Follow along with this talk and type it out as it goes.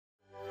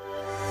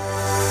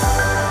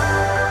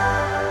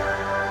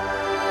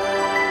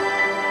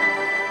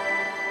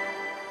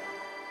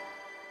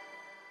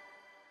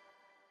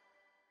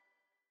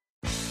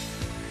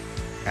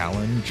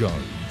Alan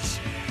Jones,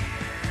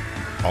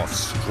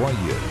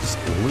 Australia's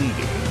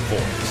leading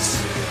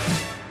voice.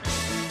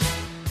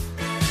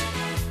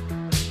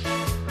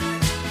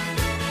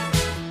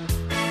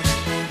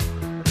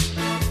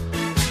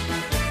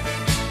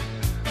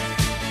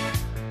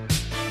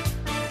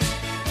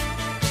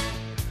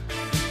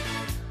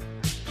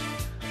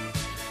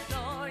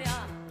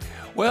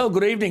 Well,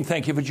 good evening.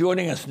 Thank you for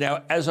joining us.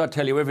 Now, as I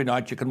tell you every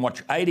night, you can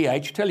watch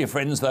ADH. Tell your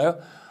friends,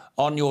 though,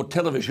 on your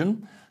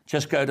television.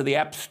 Just go to the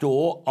App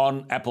Store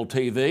on Apple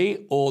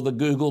TV or the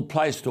Google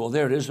Play Store.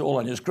 There it is, all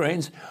on your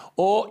screens.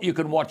 Or you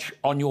can watch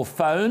on your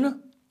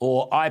phone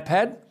or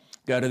iPad.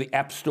 Go to the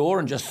App Store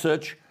and just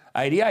search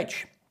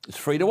ADH. It's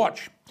free to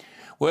watch.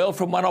 Well,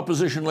 from one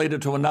opposition leader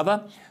to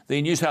another,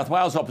 the New South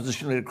Wales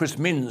opposition leader, Chris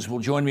Minns, will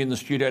join me in the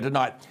studio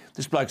tonight.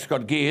 This bloke's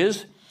got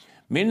gears.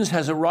 Minns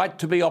has a right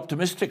to be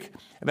optimistic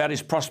about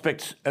his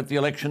prospects at the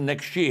election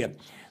next year.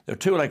 There are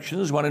two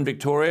elections, one in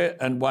Victoria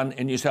and one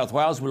in New South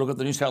Wales. We'll look at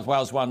the New South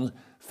Wales one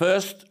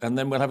first, and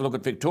then we'll have a look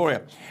at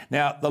Victoria.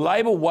 Now, the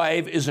Labor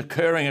wave is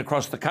occurring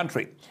across the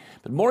country.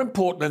 But more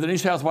importantly, the New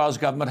South Wales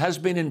government has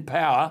been in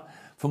power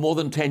for more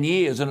than 10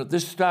 years. And at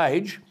this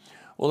stage,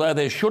 although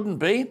there shouldn't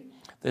be,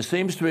 there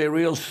seems to be a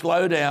real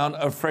slowdown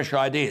of fresh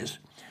ideas.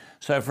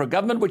 So for a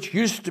government which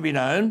used to be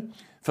known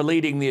for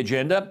leading the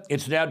agenda,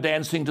 it's now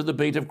dancing to the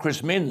beat of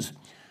Chris Minns,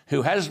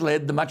 who has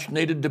led the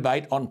much-needed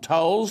debate on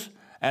tolls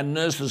and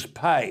nurses'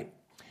 pay.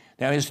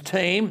 Now, his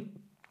team,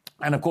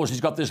 and of course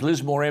he's got this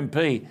Lismore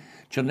MP,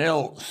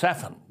 Janelle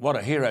Saffin, what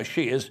a hero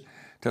she is,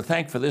 to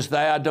thank for this.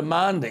 They are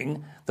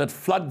demanding that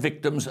flood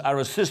victims are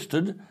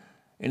assisted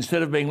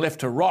instead of being left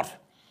to rot.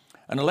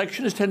 An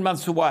election is 10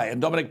 months away,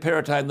 and Dominic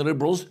Perrottet and the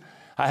Liberals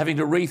are having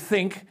to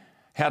rethink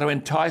how to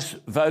entice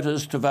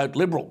voters to vote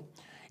Liberal.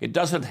 It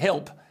doesn't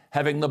help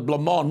having the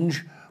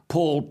blancmange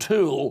Paul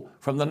Toole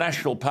from the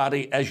National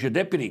Party as your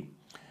deputy.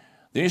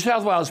 The New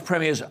South Wales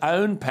Premier's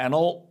own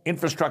panel,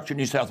 Infrastructure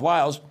New South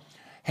Wales,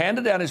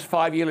 handed down his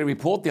 5-yearly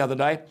report the other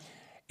day.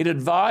 It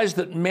advised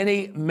that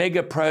many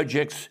mega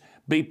projects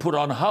be put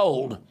on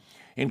hold,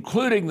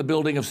 including the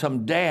building of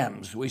some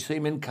dams. We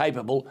seem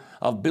incapable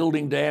of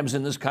building dams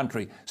in this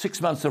country.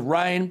 6 months of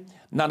rain,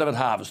 none of it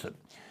harvested.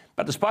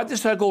 But despite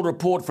this so-called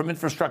report from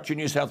Infrastructure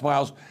New South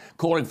Wales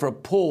calling for a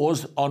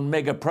pause on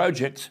mega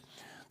projects,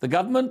 the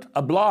government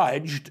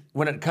obliged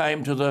when it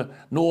came to the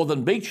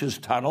Northern Beaches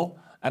Tunnel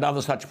and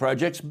other such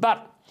projects,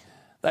 but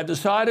they've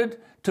decided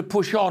to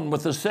push on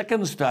with the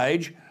second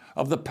stage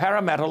of the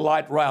Parramatta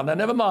Light Rail. Now,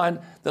 never mind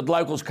that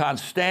locals can't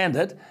stand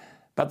it,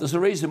 but there's a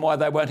reason why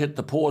they won't hit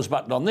the pause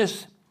button on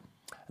this,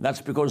 and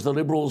that's because the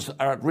Liberals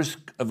are at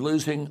risk of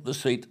losing the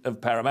seat of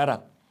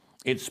Parramatta.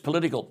 It's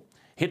political.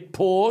 Hit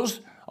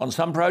pause on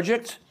some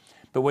projects,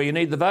 but where you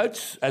need the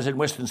votes, as in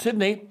Western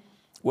Sydney,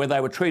 where they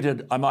were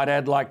treated, I might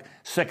add, like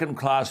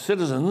second-class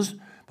citizens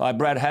by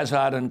Brad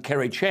Hazzard and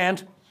Kerry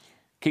Chant,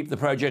 keep the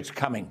projects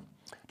coming.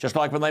 Just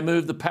like when they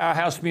moved the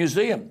Powerhouse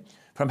Museum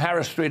from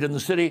Harris Street in the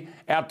city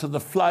out to the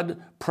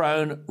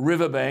flood-prone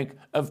riverbank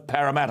of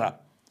Parramatta.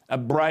 A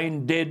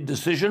brain-dead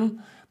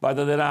decision by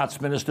the then Arts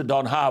Minister,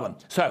 Don Harwin.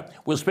 So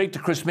we'll speak to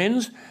Chris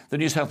Minns, the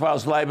New South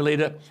Wales Labor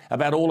leader,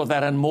 about all of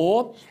that and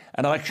more.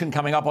 An election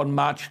coming up on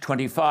March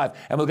 25.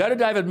 And we'll go to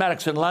David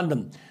Maddox in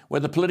London,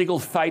 where the political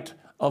fate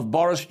of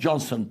Boris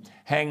Johnson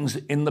hangs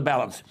in the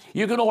balance.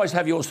 You can always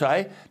have your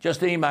say.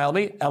 Just email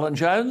me,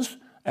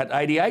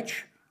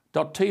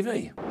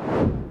 alanjones@adh.tv.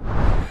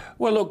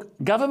 Well, look,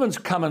 governments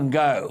come and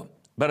go,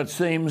 but it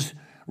seems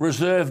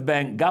Reserve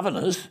Bank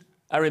governors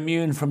are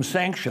immune from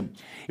sanction.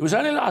 It was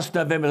only last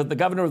November that the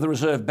Governor of the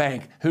Reserve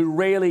Bank, who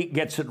rarely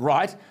gets it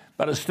right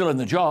but is still in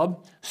the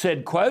job,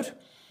 said, quote,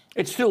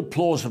 "It's still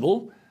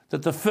plausible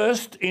that the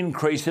first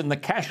increase in the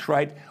cash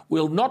rate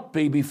will not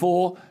be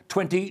before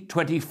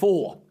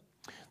 2024.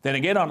 Then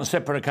again, on a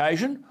separate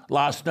occasion,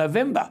 last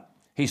November,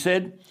 he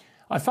said,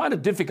 "I find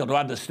it difficult to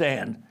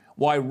understand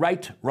why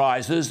rate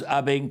rises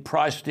are being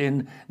priced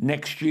in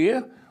next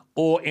year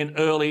or in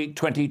early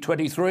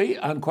 2023,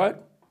 unquote.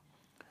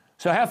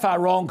 So how far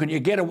wrong can you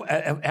be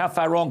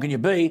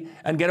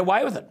and get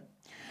away with it?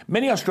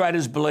 Many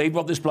Australians believed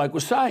what this bloke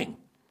was saying.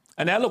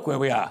 And now look where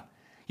we are.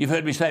 You've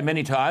heard me say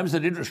many times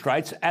that interest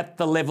rates at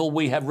the level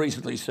we have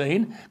recently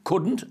seen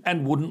couldn't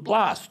and wouldn't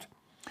last.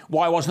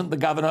 Why wasn't the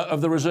Governor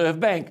of the Reserve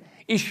Bank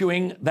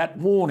issuing that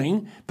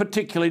warning,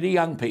 particularly to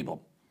young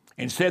people?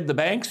 Instead, the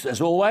banks, as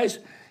always,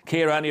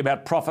 care only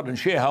about profit and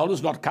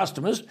shareholders, not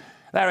customers.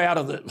 They're out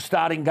of the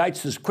starting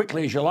gates as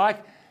quickly as you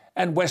like,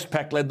 and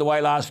Westpac led the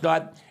way last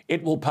night.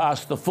 It will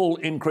pass the full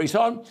increase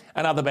on,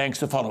 and other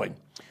banks are following.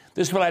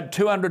 This will add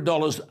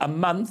 $200 a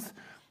month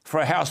for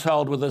a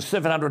household with a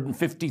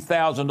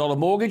 $750,000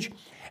 mortgage,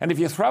 and if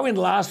you throw in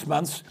last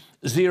month's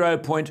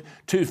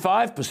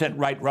 0.25%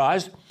 rate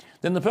rise,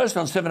 then the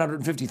person on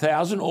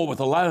 $750,000 or with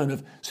a loan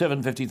of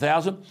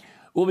 $750,000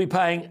 will be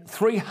paying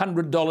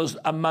 $300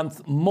 a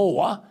month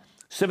more,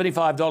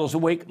 $75 a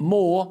week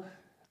more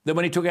than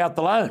when he took out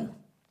the loan.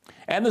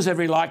 And there's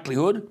every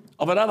likelihood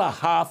of another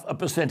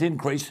 0.5%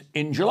 increase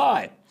in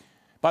July.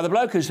 by the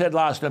bloke who said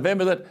last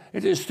November that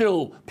it is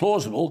still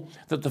plausible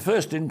that the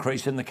first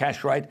increase in the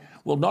cash rate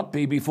will not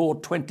be before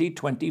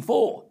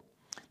 2024.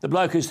 The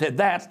bloke who said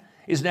that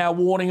is now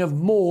warning of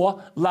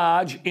more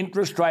large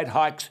interest rate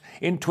hikes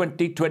in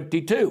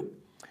 2022.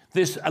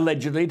 This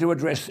allegedly to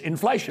address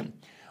inflation.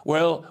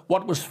 Well,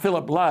 what was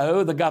Philip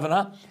Lowe, the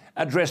governor,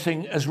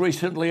 addressing as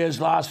recently as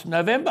last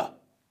November?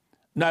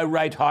 No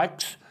rate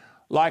hikes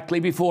likely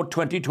before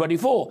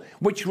 2024.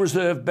 Which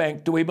Reserve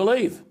Bank do we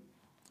believe?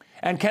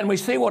 And can we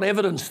see what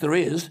evidence there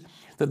is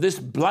that this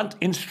blunt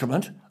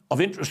instrument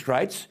of interest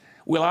rates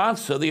will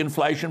answer the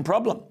inflation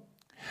problem?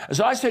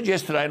 As I said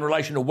yesterday in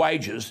relation to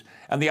wages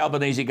and the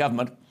Albanese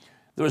government,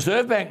 the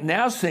Reserve Bank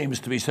now seems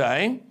to be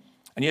saying,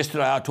 and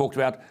yesterday I talked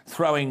about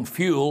throwing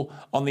fuel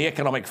on the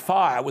economic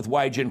fire with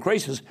wage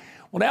increases.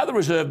 Well, now the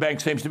Reserve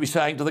Bank seems to be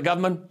saying to the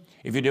government,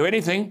 if you do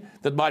anything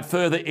that might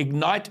further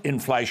ignite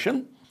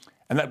inflation,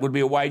 and that would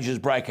be a wages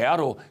breakout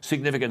or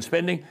significant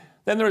spending,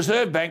 then the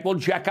Reserve Bank will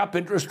jack up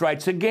interest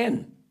rates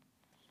again.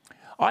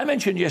 I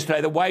mentioned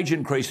yesterday that wage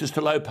increases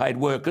to low-paid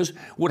workers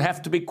would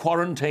have to be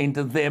quarantined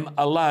to them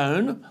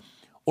alone,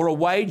 or a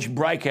wage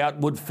breakout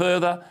would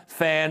further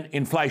fan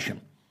inflation.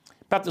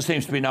 But there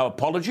seems to be no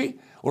apology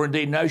or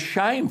indeed no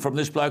shame from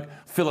this bloke,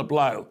 Philip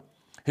Lowe,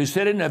 who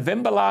said in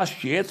November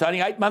last year, it's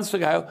only 8 months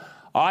ago,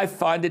 I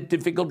find it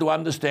difficult to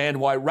understand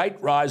why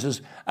rate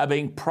rises are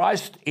being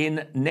priced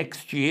in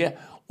next year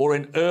or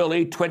in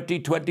early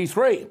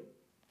 2023.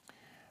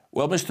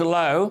 Well, Mr.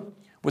 Lowe,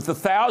 with the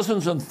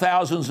thousands and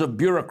thousands of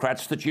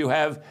bureaucrats that you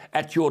have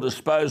at your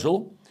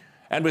disposal,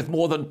 and with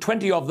more than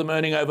 20 of them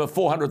earning over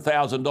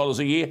 $400,000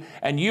 a year,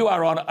 and you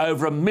are on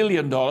over $1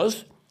 million,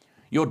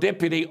 your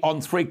deputy on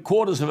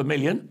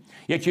 $750,000,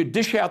 yet you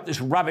dish out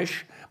this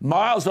rubbish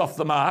miles off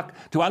the mark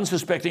to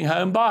unsuspecting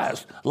home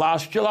buyers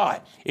last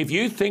July. If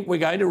you think we're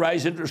going to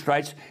raise interest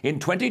rates in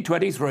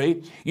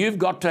 2023, you've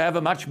got to have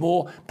a much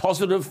more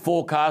positive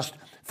forecast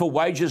for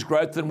wages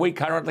growth than we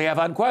currently have,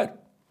 unquote.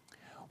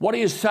 What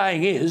he is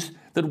saying is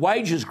that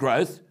wages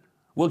growth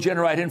will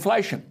generate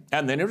inflation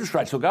and then interest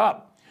rates will go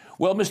up.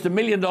 Well, Mr. $1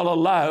 Million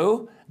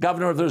Lowe,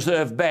 Governor of the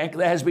Reserve Bank,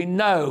 there has been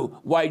no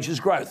wages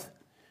growth.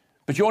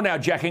 But you're now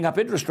jacking up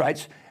interest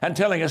rates and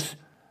telling us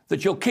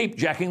that you'll keep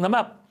jacking them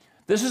up.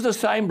 This is the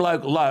same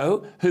bloke,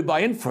 Lowe, who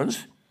by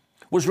inference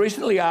was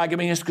recently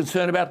arguing his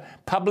concern about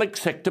public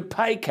sector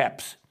pay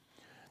caps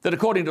that,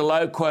 according to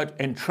Lowe, quote,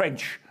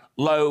 entrench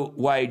low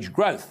wage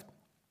growth.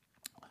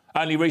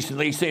 Only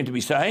recently he seemed to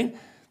be saying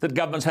that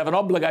governments have an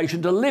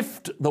obligation to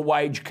lift the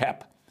wage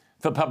cap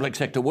for public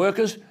sector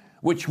workers,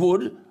 which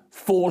would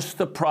force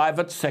the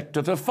private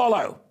sector to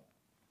follow.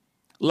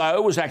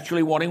 Lowe was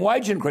actually wanting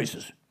wage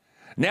increases.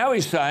 Now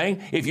he's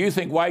saying, if you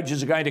think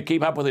wages are going to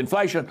keep up with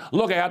inflation,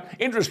 look out,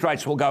 interest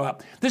rates will go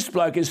up. This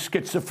bloke is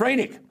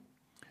schizophrenic.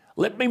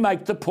 Let me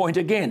make the point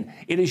again.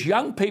 It is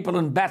young people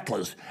and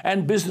battlers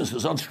and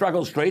businesses on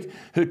Struggle Street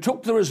who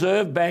took the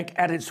Reserve Bank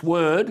at its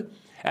word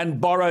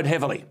and borrowed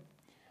heavily.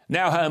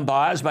 Now home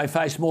buyers may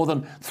face more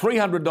than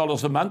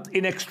 $300 a month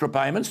in extra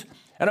payments,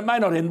 and it may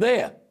not end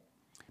there.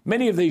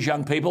 Many of these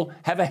young people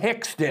have a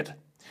HEX debt.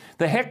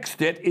 The HEX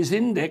debt is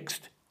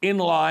indexed in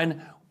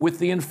line with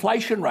the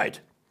inflation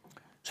rate.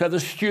 So the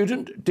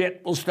student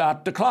debt will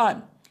start to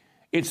climb.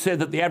 It's said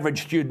that the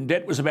average student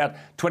debt was about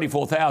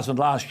 $24,000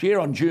 last year.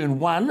 On June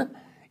 1,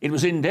 it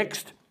was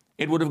indexed.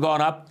 It would have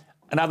gone up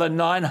another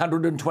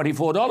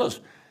 $924.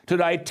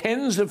 Today,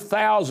 tens of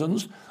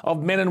thousands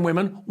of men and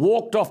women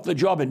walked off the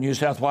job in New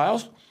South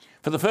Wales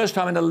for the first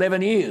time in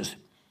 11 years.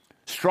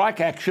 Strike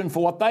action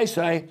for what they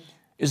say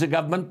is a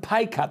government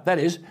pay cut. That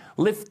is,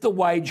 lift the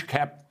wage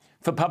cap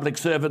for public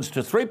servants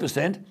to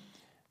 3%,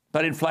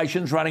 but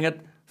inflation's running at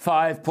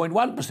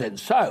 5.1%.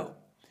 So,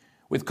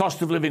 with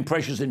cost of living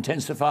pressures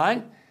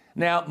intensifying,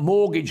 now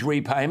mortgage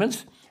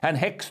repayments and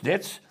HEX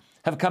debts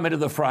have come into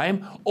the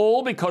frame,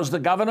 all because the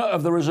Governor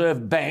of the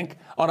Reserve Bank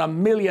on $1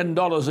 million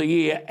a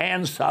year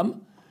and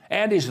some,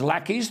 and his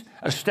lackeys,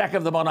 a stack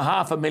of them on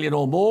 $500,000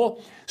 or more,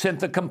 sent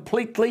the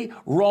completely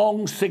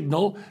wrong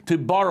signal to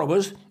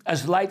borrowers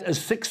as late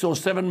as 6 or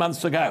 7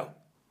 months ago.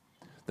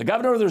 The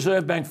Governor of the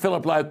Reserve Bank,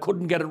 Philip Lowe,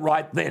 couldn't get it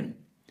right then.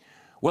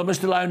 Well,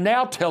 Mr. Lowe,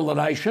 now tell the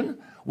nation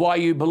why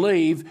you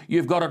believe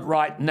you've got it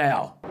right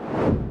now.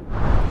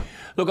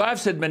 Look, I've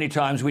said many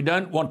times we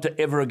don't want to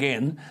ever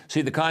again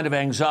see the kind of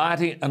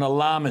anxiety and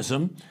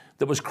alarmism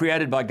that was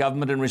created by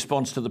government in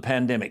response to the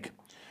pandemic.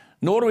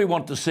 Nor do we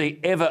want to see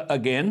ever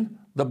again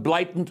the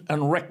blatant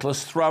and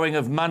reckless throwing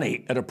of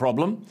money at a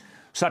problem,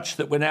 such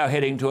that we're now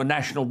heading to a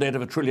national debt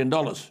of $1 trillion.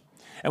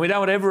 And we don't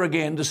want ever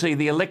again to see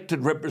the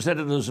elected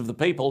representatives of the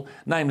people,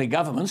 namely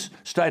governments,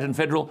 state and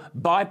federal,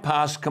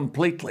 bypassed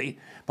completely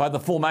by the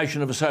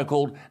formation of a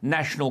so-called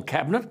national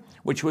cabinet,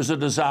 which was a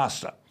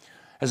disaster.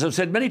 As I've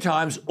said many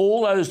times,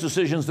 all those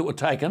decisions that were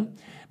taken,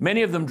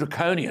 many of them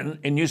draconian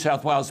in New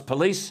South Wales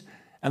Police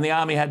and the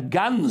Army had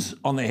guns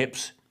on their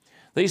hips.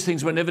 These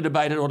things were never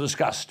debated or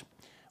discussed.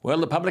 Well,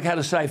 the public had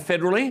a say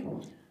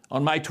federally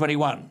on May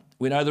 21.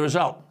 We know the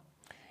result.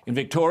 In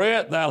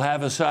Victoria, they'll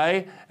have a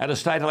say at a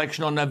state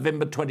election on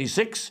November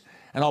 26,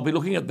 and I'll be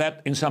looking at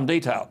that in some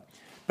detail.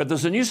 But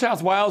there's a New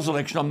South Wales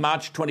election on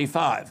March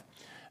 25.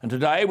 And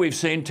today we've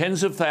seen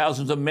tens of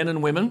thousands of men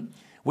and women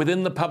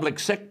within the public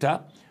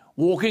sector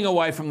walking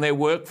away from their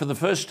work for the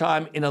first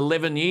time in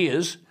 11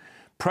 years,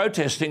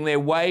 protesting their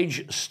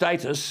wage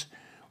status,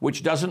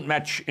 which doesn't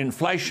match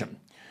inflation.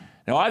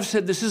 Now, I've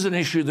said this is an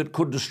issue that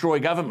could destroy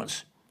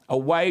governments, a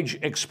wage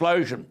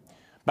explosion.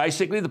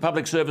 Basically, the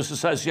Public Service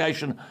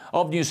Association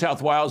of New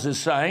South Wales is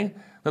saying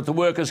that the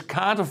workers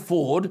can't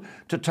afford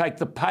to take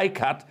the pay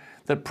cut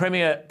that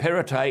Premier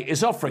Perrottet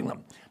is offering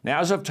them. Now,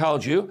 as I've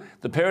told you,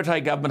 the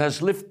Perrottet government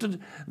has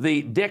lifted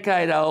the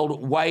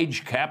decade-old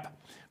wage cap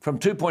from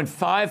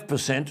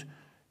 2.5%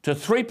 to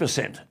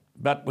 3%.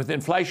 But with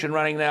inflation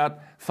running now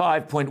at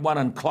 5.1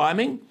 and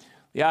climbing,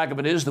 the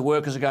argument is the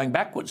workers are going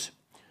backwards.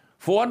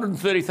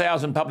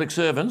 430,000 public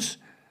servants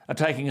are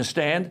taking a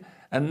stand,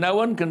 and no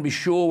one can be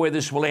sure where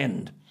this will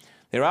end.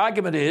 Their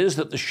argument is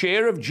that the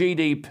share of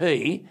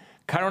GDP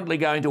currently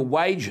going to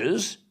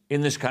wages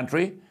in this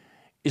country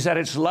is at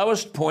its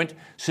lowest point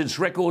since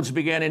records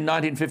began in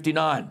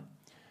 1959.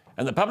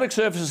 And the Public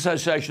Service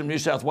Association of New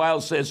South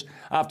Wales says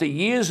after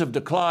years of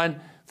decline,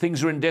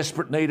 things are in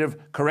desperate need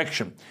of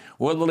correction.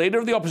 Well, the Leader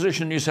of the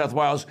Opposition in New South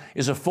Wales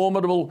is a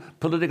formidable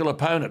political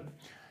opponent.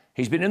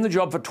 He's been in the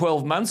job for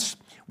 12 months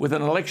with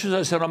an election, as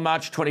I said, on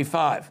March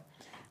 25.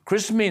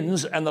 Chris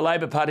Minns and the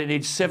Labor Party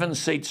need 7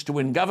 seats to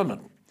win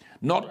government.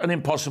 Not an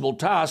impossible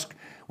task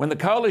when the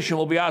coalition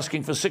will be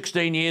asking for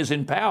 16 years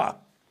in power.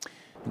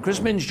 And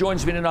Chris Minns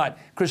joins me tonight.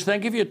 Chris,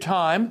 thank you for your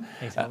time.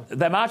 Thanks,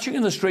 they're marching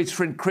in the streets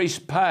for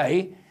increased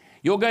pay.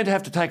 You're going to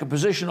have to take a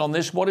position on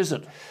this. What is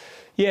it?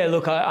 Yeah,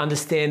 look, I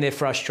understand their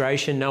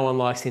frustration. No one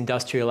likes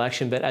industrial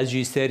action. But as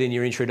you said in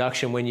your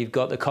introduction, when you've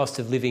got the cost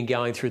of living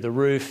going through the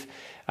roof,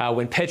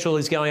 when petrol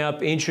is going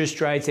up, interest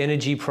rates,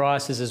 energy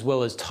prices, as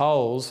well as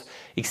tolls,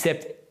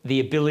 except the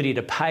ability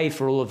to pay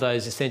for all of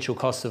those essential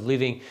costs of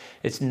living,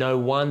 it's no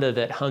wonder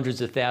that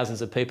hundreds of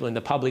thousands of people in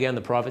the public and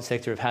the private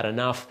sector have had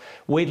enough.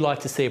 We'd like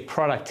to see a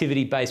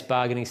productivity-based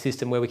bargaining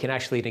system where we can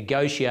actually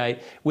negotiate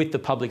with the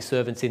public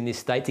servants in this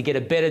state to get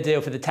a better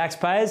deal for the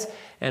taxpayers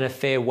and a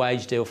fair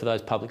wage deal for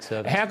those public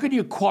servants. How can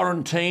you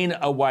quarantine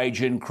a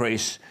wage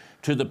increase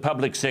to the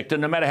public sector,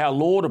 no matter how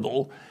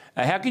laudable?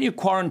 How can you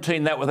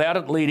quarantine that without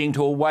it leading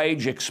to a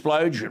wage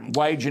explosion,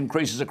 wage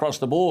increases across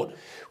the board?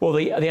 Well,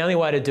 the only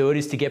way to do it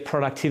is to get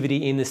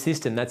productivity in the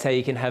system. That's how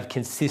you can have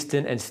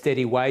consistent and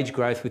steady wage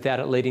growth without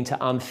it leading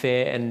to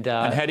unfair and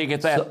how do you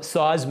get that?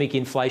 Seismic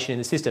inflation in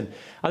the system.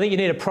 I think you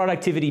need a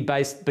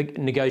productivity-based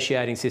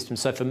negotiating system.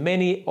 So for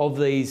many of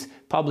these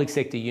public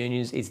sector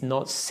unions, it's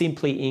not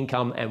simply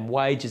income and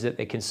wages that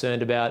they're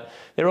concerned about.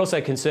 They're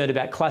also concerned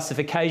about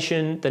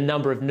classification, the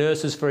number of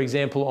nurses, for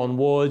example, on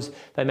wards.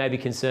 They may be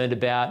concerned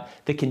about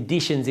the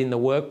conditions in the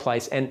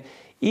workplace. And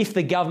if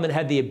the government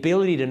had the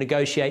ability to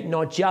negotiate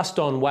not just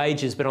on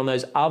wages, but on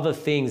those other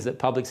things that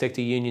public sector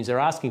unions are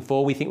asking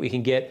for, we think we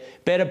can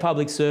get better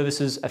public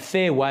services, a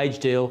fair wage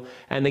deal,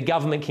 and the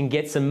government can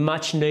get some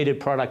much needed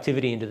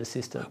productivity into the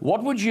system.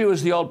 What would you,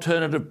 as the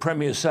alternative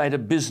Premier, say to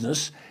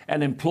business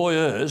and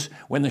employers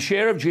when the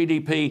share of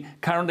GDP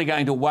currently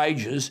going to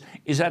wages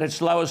is at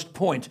its lowest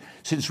point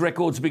since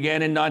records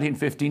began in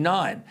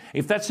 1959?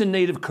 If that's in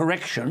need of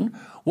correction,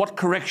 what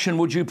correction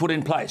would you put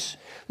in place?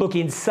 Look,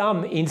 in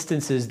some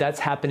instances, that's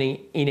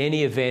happening in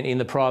any event in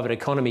the private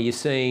economy. You're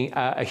seeing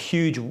a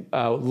huge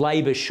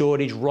labour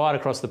shortage right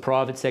across the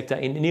private sector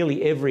in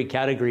nearly every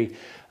category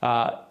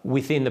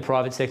within the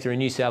private sector in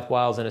New South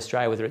Wales and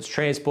Australia, whether it's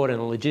transport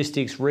and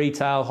logistics,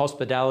 retail,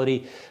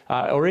 hospitality,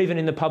 or even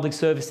in the public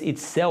service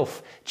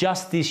itself.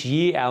 Just this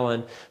year,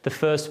 Alan, the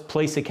first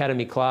police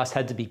academy class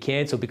had to be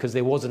cancelled because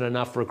there wasn't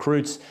enough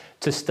recruits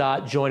to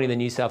start joining the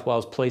New South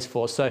Wales Police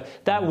Force. So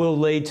that will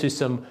lead to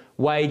some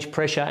wage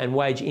pressure and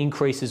wage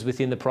increases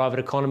within the private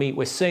economy.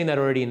 We're seeing that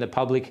already in the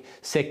public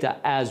sector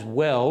as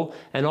well.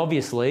 And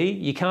obviously,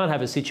 you can't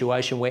have a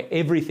situation where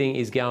everything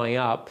is going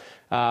up.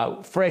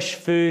 Fresh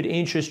food,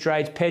 interest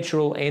rates,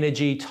 petrol,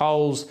 energy,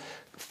 tolls,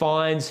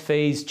 fines,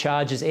 fees,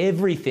 charges,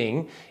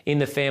 everything in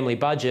the family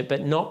budget,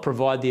 but not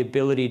provide the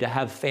ability to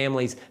have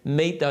families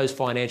meet those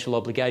financial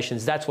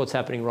obligations. That's what's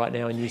happening right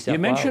now in New South Wales.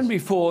 You mentioned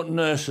before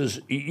nurses.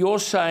 You're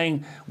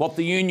saying what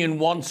the union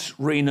wants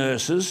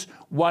re-nurses,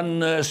 1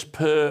 nurse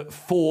per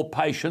 4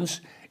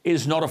 patients,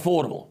 is not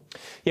affordable.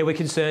 Yeah, we're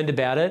concerned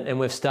about it, and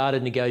we've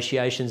started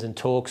negotiations and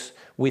talks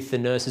with the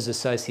Nurses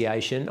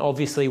Association.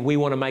 Obviously, we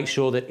want to make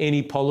sure that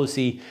any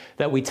policy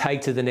that we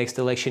take to the next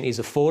election is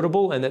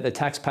affordable and that the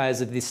taxpayers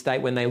of this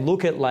state, when they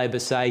look at Labor,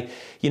 say,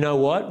 you know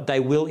what, they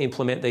will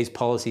implement these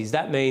policies.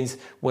 That means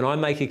when I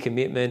make a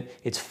commitment,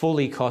 it's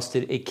fully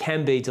costed, it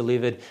can be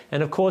delivered,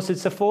 and of course,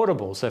 it's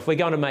affordable. So if we're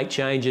going to make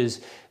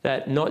changes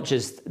that not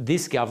just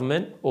this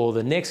government or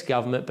the next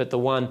government, but the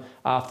one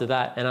after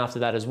that and after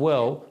that as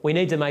well, we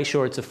need to make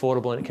sure it's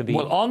affordable and it can be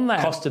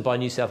costed by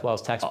New South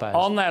Wales taxpayers.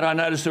 On that, I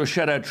noticed there was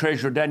Shadow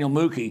Treasurer Daniel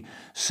Mookie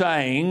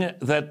saying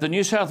that the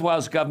New South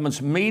Wales government's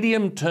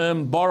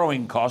medium-term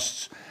borrowing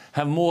costs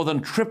have more than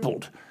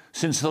tripled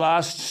since the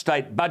last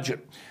state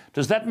budget.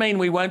 Does that mean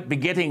we won't be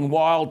getting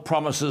wild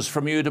promises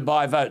from you to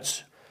buy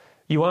votes?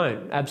 You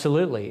won't,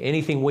 absolutely.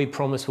 Anything we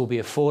promise will be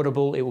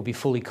affordable, it will be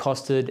fully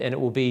costed, and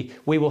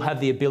we will have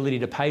the ability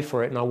to pay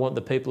for it. And I want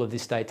the people of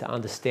this state to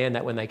understand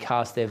that when they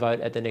cast their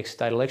vote at the next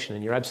state election.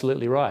 And you're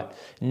absolutely right.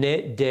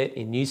 Net debt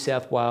in New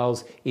South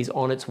Wales is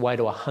on its way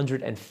to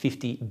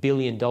 $150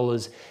 billion.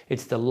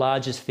 It's the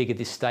largest figure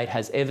this state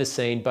has ever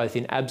seen, both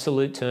in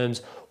absolute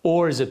terms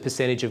or as a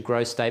percentage of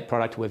gross state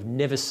product. We've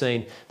never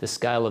seen the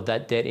scale of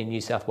that debt in New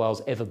South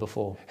Wales ever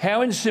before.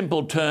 How, in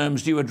simple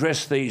terms, do you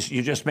address these?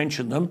 You just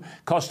mentioned them: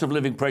 cost of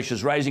living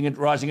pressures, rising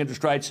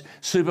interest rates,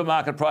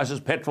 supermarket prices,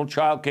 petrol,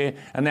 childcare,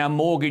 and now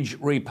mortgage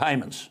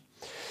repayments.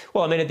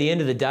 Well, I mean, at the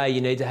end of the day,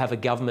 you need to have a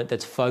government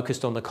that's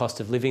focused on the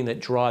cost of living, that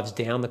drives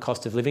down the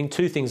cost of living.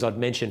 Two things I'd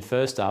mention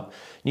first up.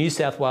 New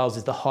South Wales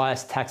is the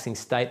highest taxing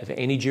state of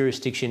any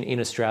jurisdiction in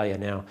Australia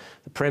now.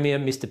 The Premier,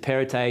 Mr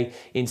Perrottet,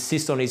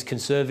 insists on his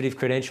conservative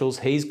credentials.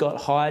 He's got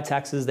higher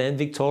taxes than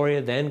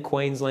Victoria, than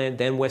Queensland,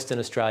 than Western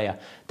Australia.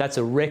 That's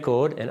a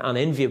record, an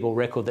unenviable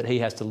record that he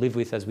has to live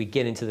with as we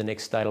get into the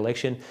next state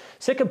election.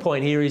 Second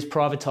point here is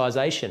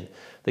privatisation.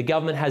 The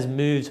government has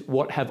moved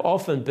what have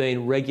often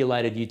been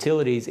regulated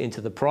utilities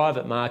into the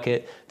private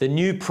market. The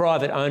new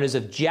private owners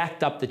have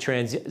jacked up the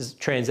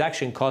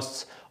transaction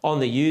costs on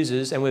the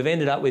users, and we've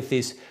ended up with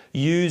this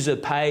user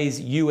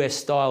pays US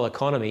style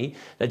economy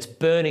that's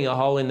burning a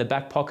hole in the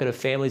back pocket of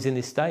families in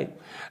this state.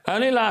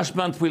 Only last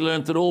month we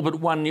learnt that all but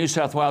one New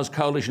South Wales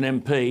Coalition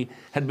MP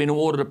had been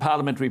awarded a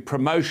parliamentary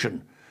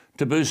promotion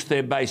to boost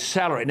their base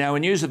salary. Now,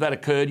 when news of that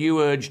occurred, you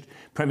urged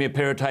Premier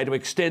Perrottet to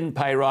extend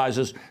pay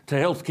rises to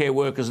healthcare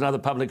workers and other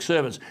public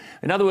servants.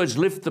 In other words,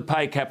 lift the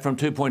pay cap from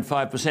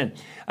 2.5%.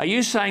 Are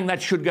you saying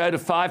that should go to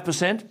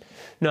 5%?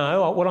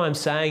 No, what I'm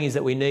saying is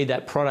that we need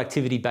that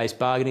productivity-based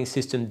bargaining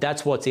system.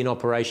 That's what's in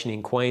operation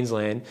in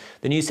Queensland.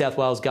 The New South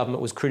Wales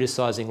government was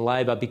criticising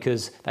Labor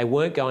because they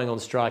weren't going on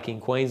strike in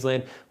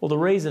Queensland. Well, the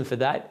reason for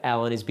that,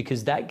 Alan, is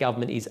because that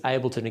government is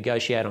able to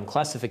negotiate on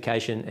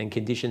classification and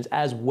conditions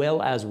as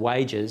well as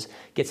wages,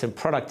 get some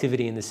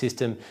productivity in the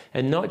system,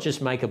 and not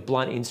just make a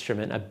blunt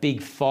instrument, a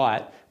big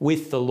fight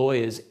with the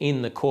lawyers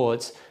in the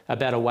courts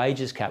about a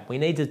wages cap. We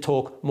need to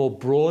talk more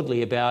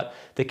broadly about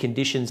the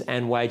conditions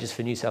and wages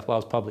for New South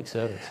Wales public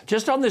servants.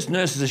 Just on this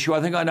nurses issue,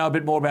 I think I know a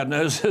bit more about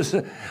nurses.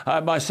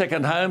 My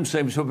second home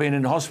seems to have been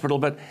in hospital,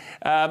 but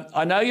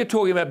I know you're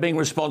talking about being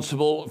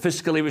responsible,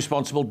 fiscally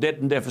responsible, debt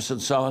and deficit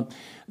and so on.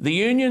 The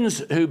unions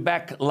who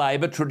back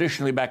Labor,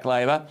 traditionally back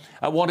Labor,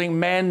 are wanting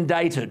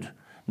mandated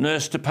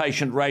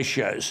nurse-to-patient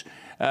ratios.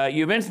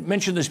 You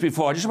mentioned this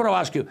before. I just want to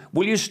ask you,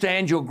 will you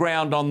stand your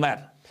ground on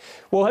that?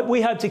 Well,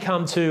 we hope to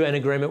come to an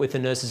agreement with the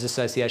Nurses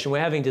Association. We're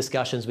having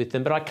discussions with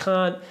them, but I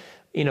can't,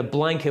 in a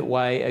blanket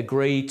way,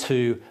 agree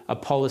to a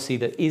policy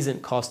that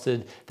isn't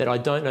costed, that I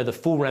don't know the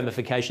full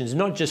ramifications,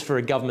 not just for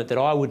a government that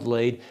I would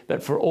lead,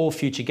 but for all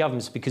future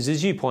governments, because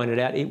as you pointed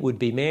out, it would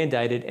be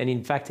mandated and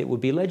in fact it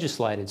would be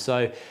legislated.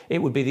 So it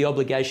would be the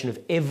obligation of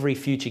every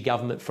future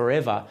government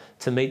forever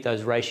to meet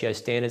those ratio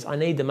standards. I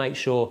need to make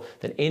sure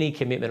that any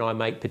commitment I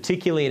make,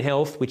 particularly in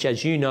health, which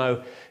as you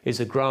know is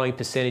a growing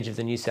percentage of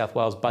the New South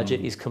Wales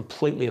budget, is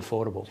completely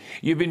affordable.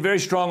 You've been very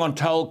strong on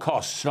toll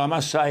costs, and I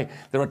must say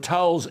there are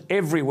tolls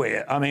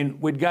everywhere. I mean,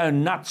 we'd go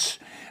nuts.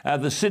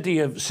 The city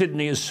of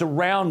Sydney is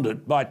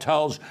surrounded by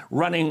tolls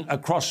running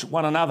across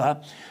one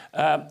another.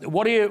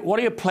 What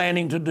are you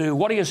planning to do?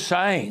 What are you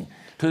saying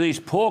to these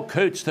poor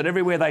coots that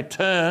everywhere they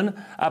turn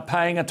are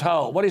paying a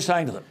toll? What are you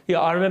saying to them?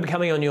 Yeah, I remember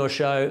coming on your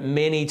show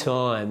many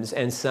times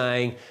and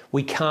saying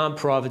we can't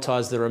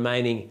privatise the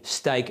remaining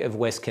stake of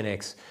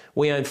WestConnex.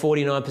 We own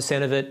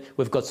 49% of it.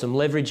 We've got some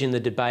leverage in the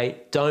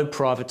debate. Don't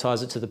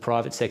privatise it to the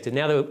private sector.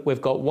 Now that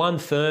we've got one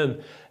firm,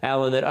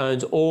 Alan, that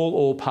owns all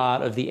or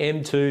part of the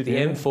M2, the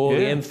M4,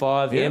 the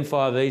M5, the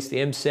M5 East, the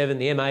M7,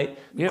 the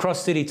M8,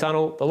 Cross City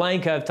Tunnel, the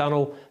Lane Cove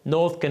Tunnel,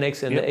 North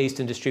Connects and the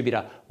Eastern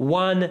Distributor.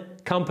 One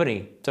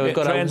company. So we've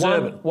got a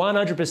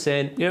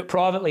 100%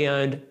 privately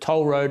owned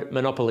toll road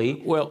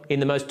monopoly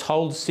in the most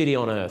tolled city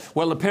on earth.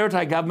 Well, the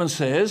Perrottet government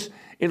says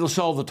it'll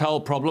solve the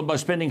toll problem by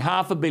spending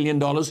 $500 million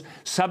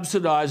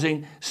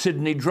subsidising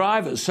Sydney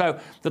drivers. So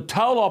the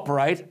toll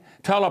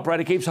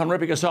operator keeps on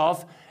ripping us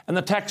off and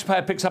the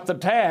taxpayer picks up the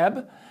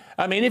tab.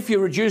 I mean, if you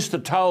reduce the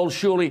toll,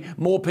 surely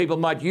more people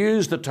might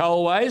use the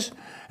tollways,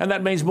 and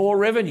that means more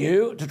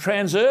revenue to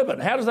Transurban.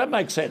 How does that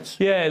make sense?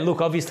 Yeah,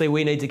 look, obviously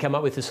we need to come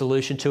up with a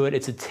solution to it.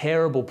 It's a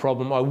terrible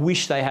problem. I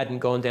wish they hadn't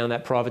gone down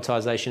that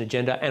privatisation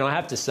agenda. And I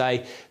have to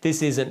say,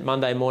 this isn't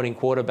Monday morning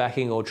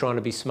quarterbacking or trying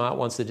to be smart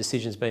once the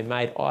decision's been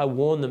made. I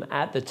warned them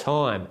at the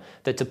time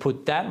that to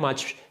put that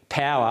much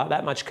power,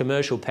 that much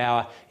commercial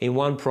power in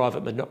one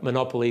private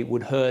monopoly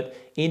would hurt,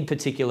 in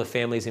particular,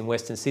 families in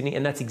Western Sydney,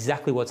 and that's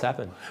exactly what's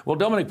happened. Well,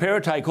 Dominic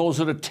Perrottet calls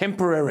it a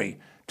temporary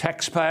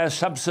taxpayer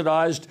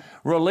subsidised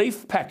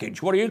relief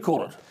package. What do you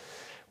call it?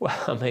 Well,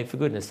 I mean, for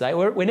goodness sake,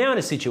 we're now in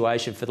a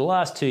situation, for the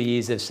last 2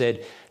 years they've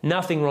said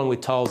nothing wrong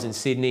with tolls in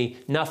Sydney,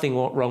 nothing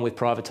wrong with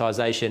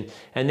privatisation,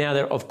 and now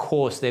of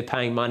course they're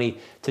paying money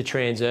to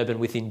Transurban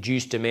with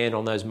induced demand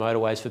on those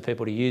motorways for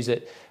people to use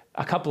it.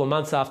 a couple of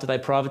months after they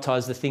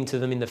privatised the thing to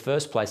them in the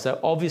first place. So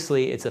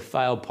obviously it's a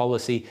failed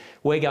policy.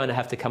 We're going to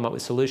have to come up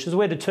with solutions.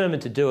 We're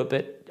determined to do it,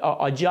 but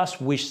I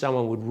just wish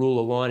someone would rule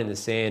a line in the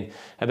sand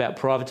about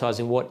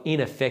privatising what in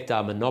effect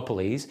are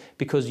monopolies,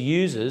 because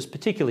users,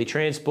 particularly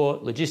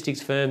transport, logistics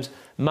firms,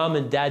 mum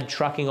and dad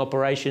trucking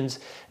operations,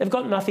 they've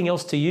got nothing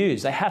else to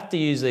use. They have to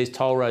use these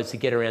toll roads to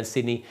get around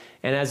Sydney,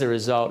 and as a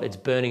result, it's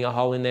burning a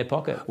hole in their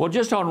pocket. Well,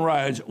 just on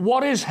roads,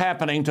 what is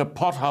happening to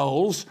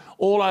potholes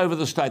all over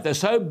the state? They're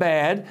so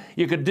bad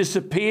you could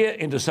disappear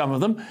into some of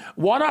them.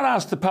 Why not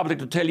ask the public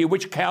to tell you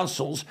which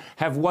councils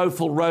have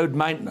woeful road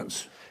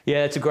maintenance?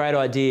 Yeah, it's a great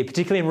idea,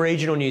 particularly in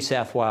regional New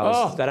South Wales.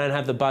 Oh. They don't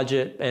have the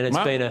budget, and it's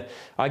been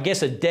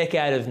a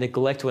decade of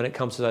neglect when it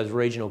comes to those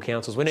regional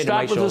councils. We need to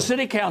make sure. Start with the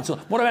city council.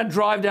 What about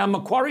drive down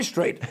Macquarie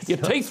Street? Your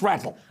teeth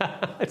rattle.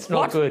 It's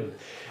not good.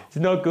 It's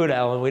not good,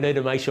 Alan. We need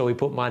to make sure we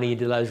put money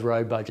into those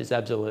road budgets,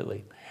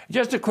 absolutely.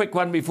 Just a quick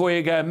one before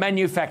you go.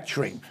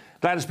 Manufacturing.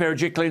 Gladys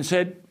Berejiklian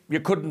said you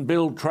couldn't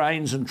build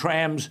trains and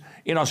trams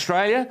in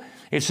Australia.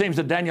 It seems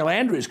that Daniel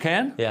Andrews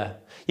can.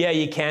 Yeah,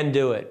 you can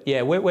do it.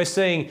 Yeah, we're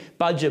seeing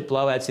budget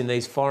blowouts in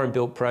these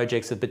foreign-built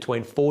projects of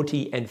between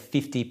 40 and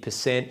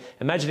 50%.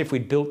 Imagine if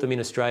we'd built them in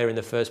Australia in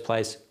the first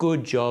place.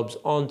 Good jobs,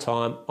 on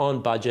time,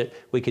 on budget.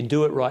 We can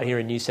do it right here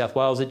in New South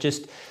Wales. It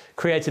just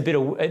creates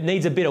it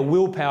needs a bit of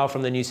willpower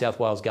from the New South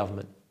Wales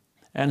government.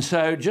 And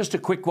so just a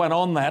quick one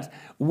on that.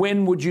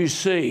 When would you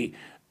see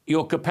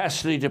your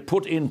capacity to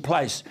put in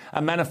place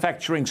a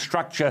manufacturing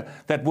structure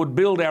that would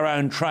build our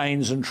own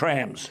trains and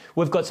trams?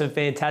 We've got some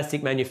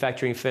fantastic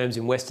manufacturing firms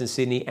in Western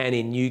Sydney and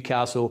in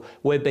Newcastle.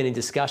 We've been in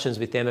discussions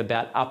with them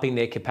about upping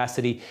their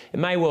capacity. It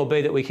may well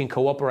be that we can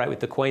cooperate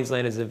with the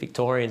Queenslanders and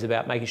Victorians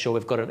about making sure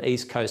we've got an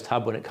East Coast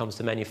hub when it comes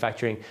to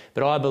manufacturing.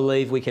 But I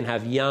believe we can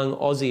have young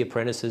Aussie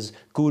apprentices,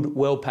 good,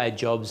 well-paid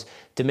jobs,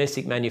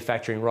 domestic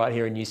manufacturing right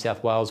here in New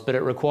South Wales. But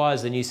it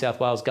requires the New South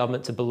Wales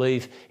government to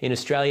believe in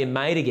Australia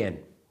made again.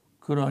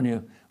 Good on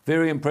you.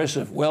 Very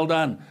impressive. Well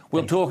done.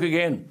 We'll talk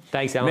again.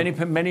 Thanks,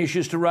 Alan. Many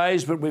issues to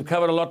raise, but we've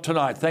covered a lot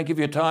tonight. Thank you for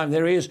your time.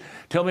 There he is.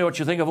 Tell me what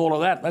you think of all of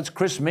that. That's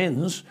Chris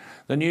Minns,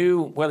 the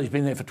new, well, he's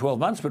been there for 12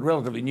 months, but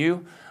relatively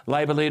new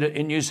Labor leader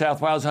in New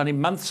South Wales, only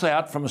months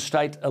out from a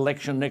state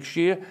election next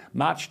year,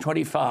 March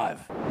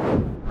 25.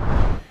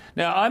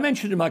 Now, I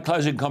mentioned in my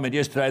closing comment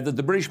yesterday that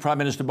the British Prime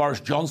Minister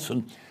Boris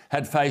Johnson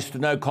had faced a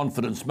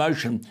no-confidence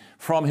motion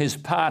from his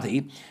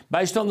party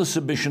based on the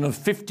submission of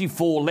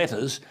 54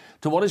 letters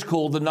to what is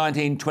called the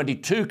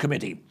 1922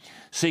 Committee,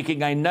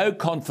 seeking a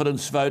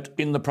no-confidence vote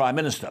in the Prime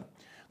Minister.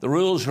 The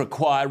rules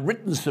require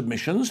written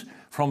submissions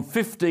from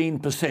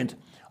 15%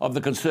 of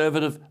the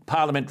Conservative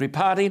Parliamentary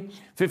Party.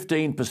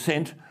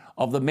 15%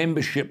 of the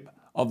membership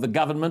of the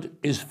government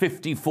is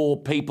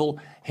 54 people,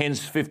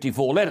 hence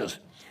 54 letters.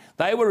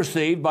 They were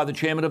received by the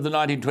chairman of the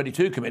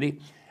 1922 Committee,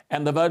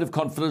 and the vote of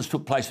confidence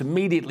took place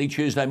immediately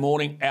Tuesday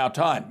morning, our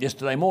time,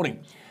 yesterday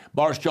morning.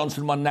 Boris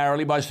Johnson won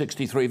narrowly by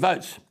 63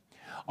 votes.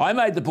 I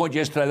made the point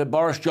yesterday that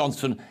Boris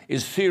Johnson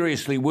is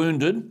seriously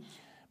wounded,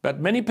 but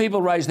many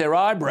people raise their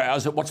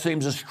eyebrows at what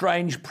seems a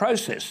strange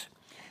process,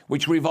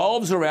 which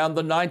revolves around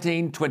the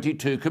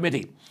 1922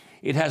 Committee.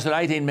 It has an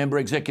 18-member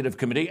executive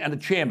committee and a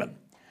chairman,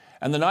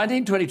 and the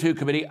 1922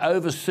 Committee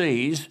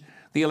oversees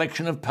the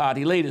election of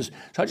party leaders.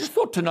 So I just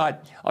thought tonight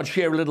I'd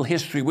share a little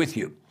history with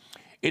you.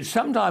 It's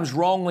sometimes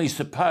wrongly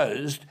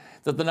supposed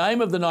that the name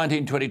of the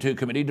 1922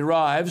 Committee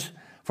derives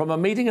from a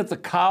meeting at the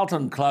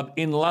Carlton Club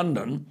in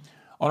London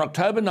on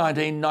October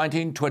 19,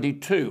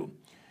 1922,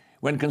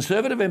 when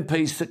Conservative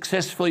MPs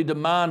successfully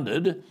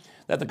demanded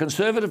that the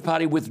Conservative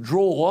Party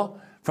withdraw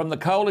from the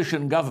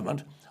coalition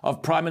government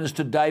of Prime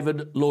Minister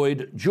David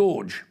Lloyd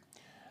George.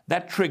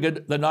 That triggered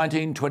the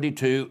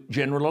 1922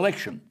 general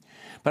election.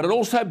 But it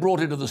also brought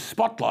into the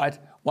spotlight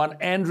one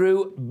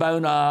Andrew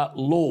Bonar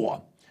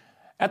Law.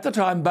 At the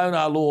time,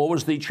 Bonar Law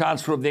was the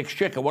Chancellor of the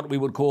Exchequer, what we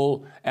would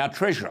call our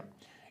Treasurer,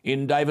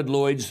 in David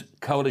Lloyd's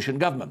coalition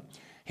government.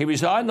 He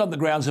resigned on the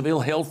grounds of ill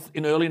health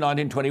in early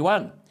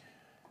 1921.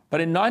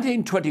 But in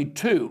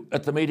 1922,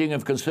 at the meeting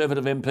of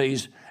Conservative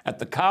MPs at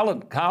the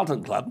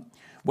Carlton Club,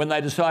 when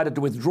they decided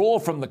to withdraw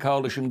from the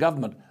coalition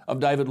government of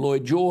David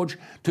Lloyd George,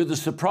 to the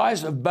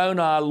surprise of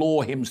Bonar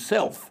Law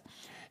himself,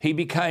 he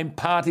became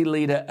party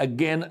leader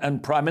again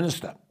and Prime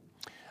Minister.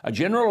 A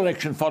general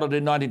election followed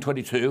in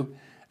 1922,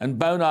 and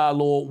Bonar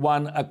Law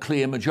won a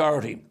clear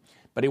majority.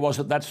 But he was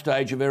at that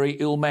stage a very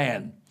ill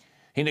man.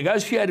 He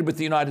negotiated with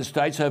the United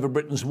States over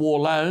Britain's war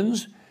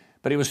loans,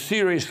 but he was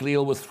seriously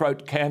ill with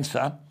throat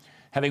cancer.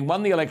 Having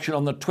won the election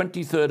on the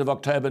 23rd of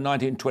October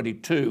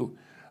 1922,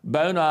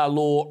 Bonar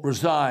Law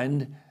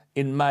resigned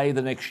in May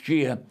the next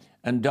year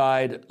and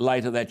died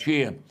later that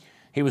year.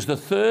 He was the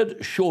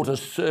third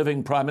shortest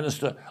serving Prime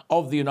Minister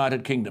of the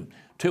United Kingdom,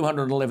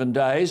 211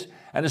 days,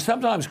 and is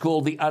sometimes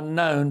called the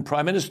unknown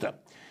Prime Minister.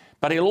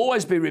 But he'll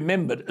always be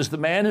remembered as the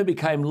man who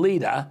became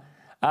leader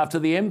after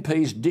the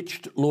MPs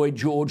ditched Lloyd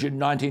George in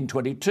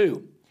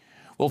 1922.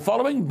 Well,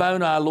 following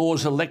Bonar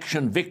Law's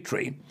election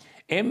victory,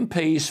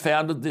 MPs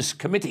founded this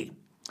committee,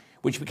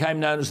 which became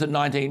known as the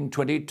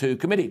 1922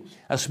 Committee,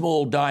 a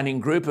small dining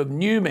group of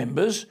new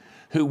members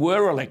who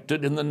were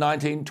elected in the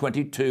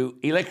 1922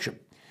 election.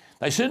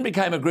 They soon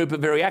became a group of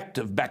very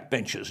active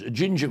backbenchers, a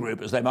ginger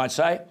group, as they might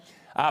say,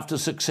 after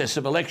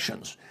successive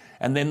elections,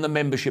 and then the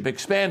membership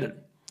expanded.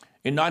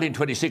 In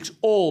 1926,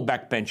 all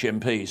backbench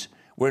MPs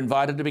were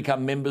invited to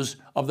become members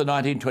of the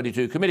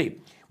 1922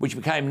 committee, which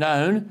became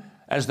known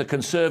as the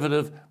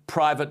Conservative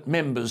Private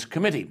Members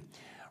Committee.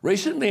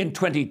 Recently, in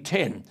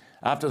 2010,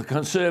 after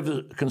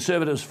the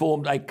Conservatives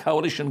formed a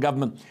coalition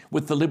government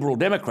with the Liberal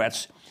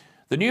Democrats,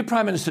 the new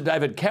Prime Minister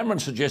David Cameron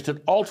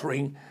suggested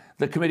altering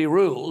the committee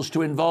rules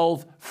to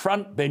involve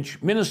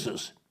frontbench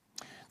ministers.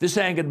 This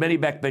angered many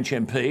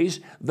backbench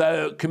MPs,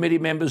 though committee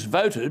members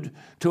voted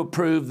to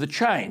approve the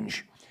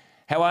change.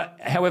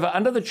 However,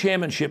 under the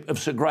chairmanship of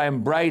Sir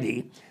Graham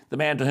Brady, the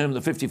man to whom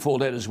the 54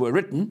 letters were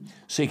written,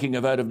 seeking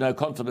a vote of no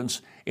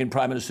confidence in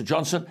Prime Minister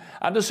Johnson,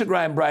 under Sir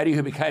Graham Brady,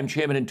 who became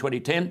chairman in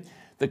 2010,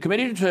 the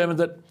committee determined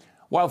that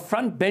while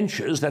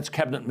frontbenchers, that's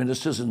cabinet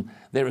ministers and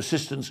their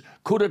assistants,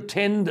 could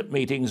attend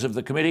meetings of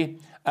the committee,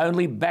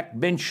 only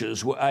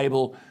backbenchers were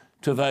able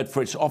to vote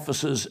for its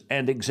officers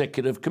and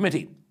executive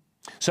committee.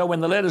 So when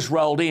the letters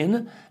rolled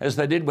in, as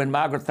they did when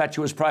Margaret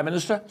Thatcher was Prime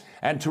Minister,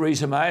 and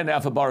Theresa May, and now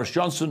for Boris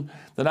Johnson,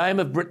 the name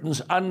of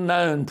Britain's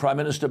unknown Prime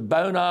Minister,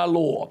 Bonar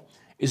Law,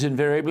 is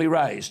invariably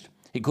raised.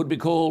 He could be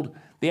called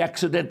the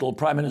accidental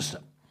Prime Minister.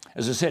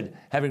 As I said,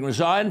 having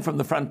resigned from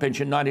the front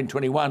bench in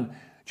 1921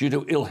 due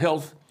to ill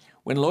health,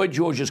 when Lloyd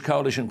George's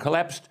coalition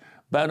collapsed,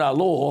 Bonar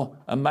Law,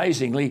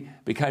 amazingly,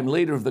 became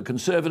leader of the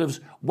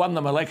Conservatives, won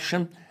the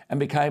election and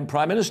became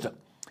Prime Minister.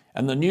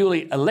 And the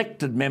newly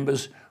elected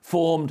members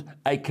formed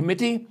a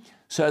committee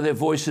so their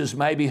voices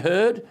may be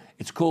heard.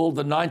 It's called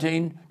the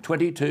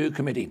 1922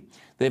 Committee.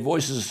 Their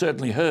voices are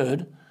certainly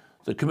heard.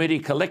 The committee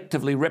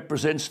collectively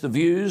represents the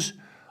views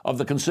of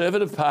the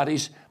Conservative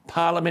Party's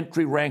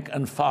parliamentary rank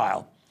and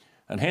file.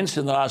 And hence,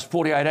 in the last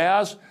 48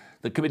 hours,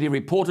 the committee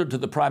reported to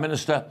the Prime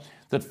Minister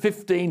that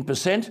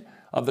 15%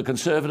 of the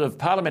Conservative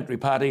Parliamentary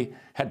Party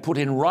had put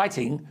in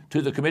writing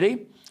to the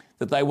committee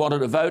that they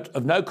wanted a vote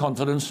of no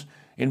confidence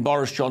in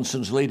Boris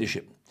Johnson's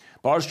leadership.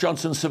 Boris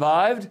Johnson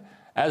survived,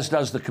 as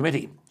does the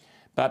committee.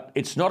 But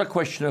it's not a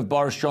question of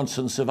Boris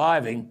Johnson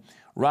surviving,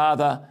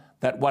 rather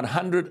that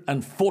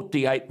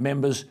 148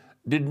 members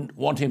didn't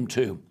want him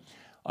to.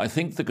 I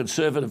think the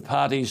Conservative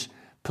Party's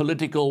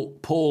political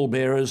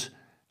pallbearers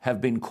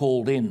have been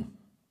called in.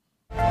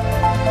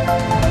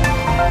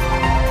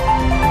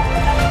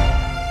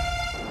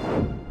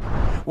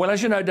 Well,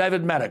 as you know,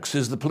 David Maddox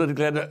is the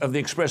political editor of The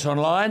Express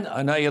Online.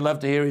 I know you love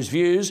to hear his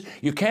views.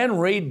 You can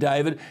read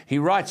David. He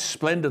writes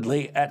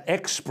splendidly at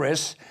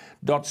express.co.uk.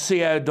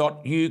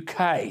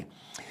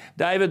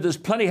 David, there's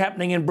plenty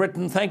happening in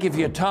Britain. Thank you for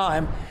your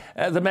time.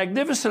 The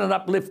magnificent and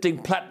uplifting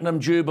Platinum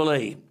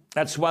Jubilee.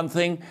 That's one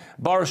thing.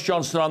 Boris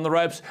Johnson on the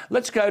ropes.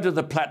 Let's go to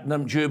the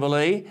Platinum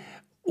Jubilee.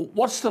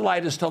 What's the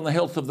latest on the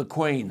health of the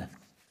Queen?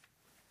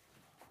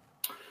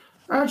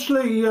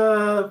 Actually,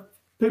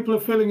 people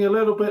are feeling a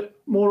little bit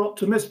more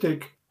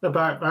optimistic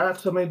about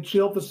that. I mean, she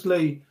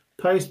obviously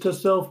paced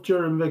herself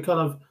during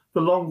the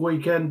long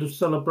weekend of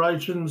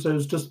celebrations. There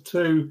was just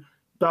 2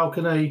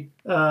 balcony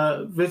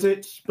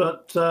visits,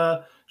 but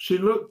she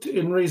looked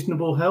in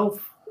reasonable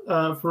health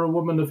for a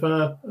woman of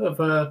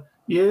her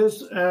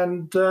years,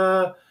 and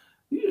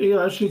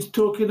she's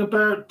talking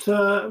about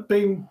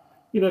being,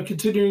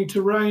 continuing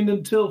to reign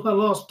until her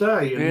last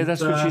day. And, yeah,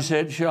 that's what she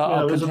said.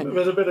 There's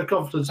a bit of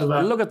confidence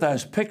about. Look at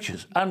those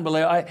pictures.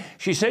 Unbelievable.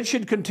 She said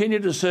she'd continue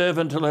to serve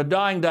until her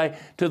dying day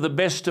to the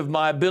best of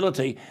my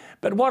ability.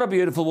 But what a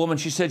beautiful woman.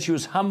 She said she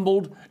was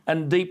humbled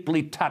and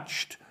deeply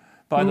touched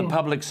by the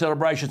public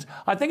celebrations.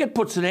 I think it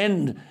puts an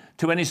end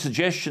to any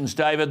suggestions,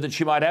 David, that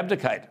she might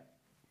abdicate.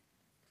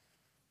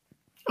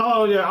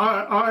 Oh, yeah,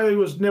 I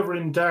was never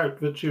in doubt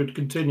that she would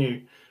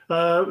continue.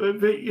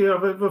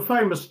 The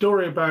famous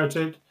story about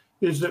it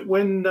is that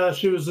when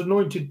she was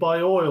anointed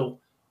by oil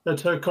at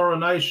her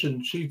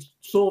coronation, she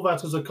saw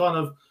that as a kind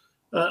of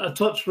a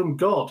touch from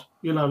God,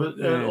 an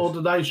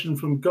ordination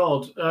from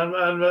God,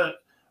 and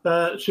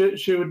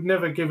she would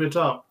never give it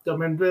up. I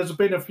mean, there's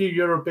been a few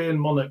European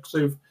monarchs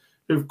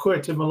who've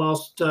quit in the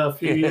last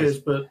few years,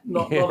 but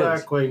not our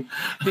Queen.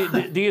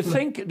 Do you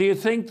think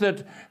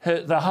that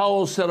the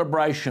whole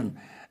celebration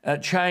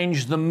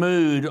changed the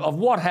mood of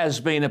what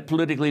has been a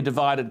politically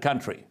divided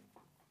country?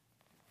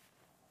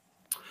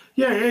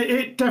 Yeah,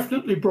 it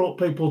definitely brought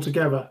people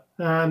together,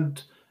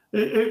 and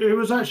it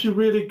was actually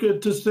really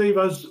good to see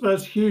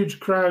those huge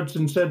crowds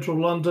in central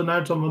London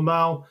out on the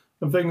Mall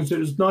and things. It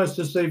was nice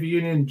to see the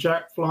Union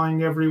Jack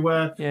flying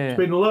everywhere. Yeah. There's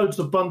been loads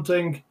of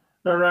bunting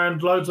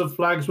around, loads of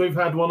flags. We've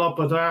had one up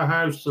at our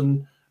house,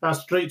 and our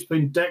street's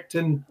been decked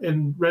in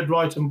red,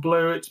 white and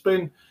blue. It's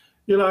been,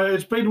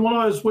 it's been one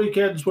of those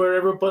weekends where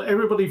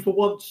everybody for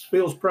once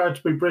feels proud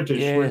to be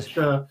British, which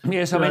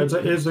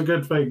is a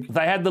good thing.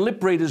 They had the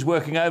lip readers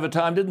working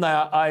overtime, didn't they?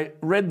 I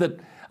read that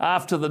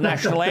after the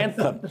national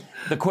anthem,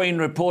 the Queen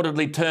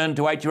reportedly turned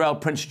to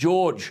 8-year-old Prince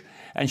George,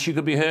 and she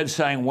could be heard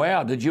saying,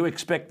 "Wow, did you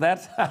expect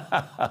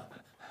that?"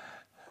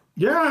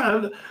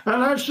 Yeah,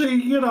 and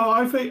actually,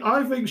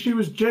 I think she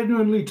was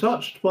genuinely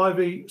touched by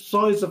the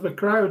size of the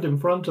crowd in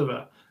front of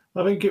her.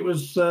 I think it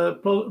was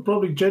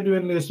probably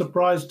genuinely a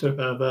surprise to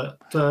her that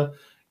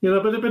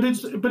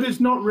but it's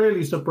not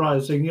really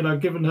surprising,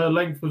 given her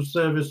length of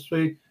service,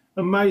 the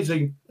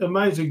amazing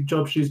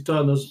job she's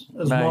done as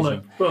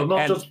monarch. Well,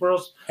 not just for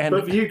us,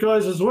 but for you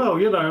guys as well.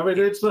 I mean,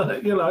 it's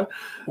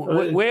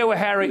where were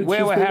Harry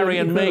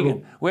and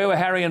Meghan? Where were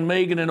Harry and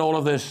Meghan in all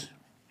of this?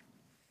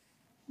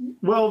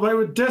 Well, they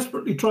were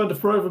desperately trying to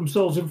throw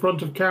themselves in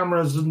front of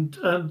cameras and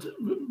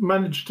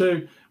managed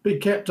to be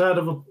kept out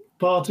of a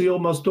party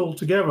almost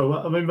altogether.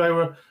 I mean, they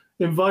were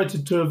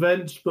invited to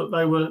events, but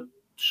they were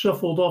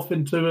shuffled off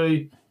into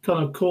a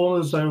kind of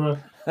corners. They were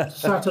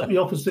sat at the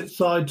opposite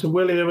side to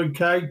William and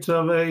Kate.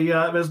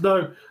 There's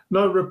no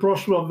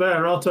rapprochement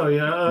there, I'll tell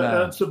you.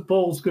 At St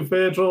Paul's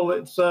Cathedral,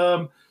 it's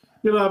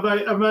they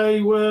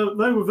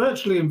were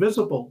virtually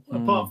invisible,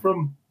 apart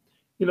from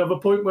the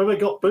point where they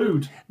got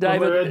booed when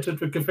they entered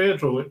the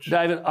cathedral.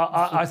 David,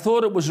 I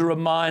thought it was a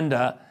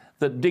reminder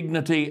that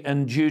dignity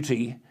and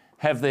duty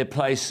have their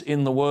place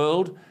in the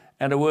world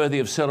and are worthy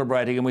of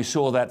celebrating, and we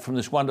saw that from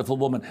this wonderful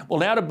woman. Well,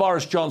 now to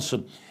Boris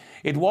Johnson.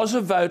 It was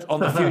a vote on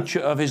the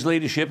future of his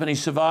leadership, and he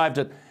survived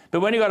it.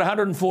 But when you got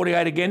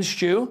 148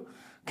 against you,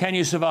 can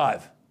you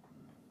survive?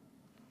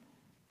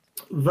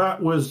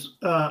 That was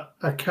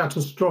a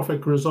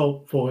catastrophic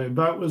result for him.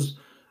 That was...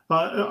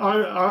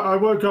 I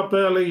woke up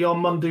early on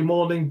Monday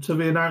morning to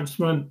the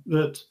announcement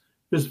that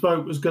this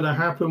vote was going to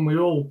happen. We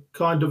all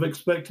kind of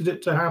expected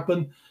it to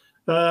happen.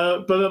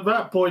 But at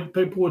that point,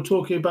 people were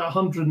talking about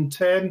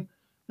 110,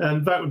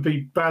 and that would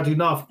be bad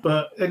enough.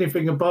 But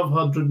anything above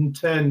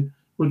 110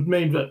 would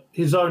mean that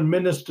his own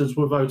ministers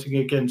were voting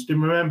against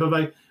him. Remember,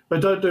 they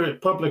don't do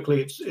it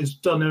publicly. It's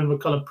done in the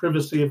kind of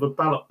privacy of a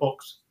ballot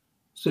box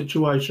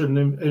situation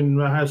in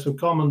the House of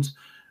Commons.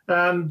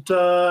 And,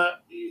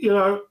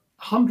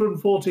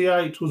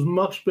 148 was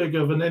much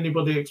bigger than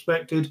anybody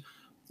expected.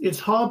 It's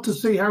hard to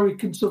see how he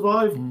can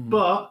survive,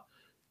 but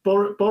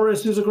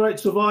Boris is a great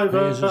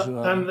survivor,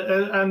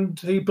 and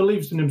he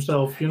believes in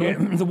himself. Yeah,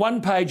 the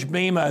one-page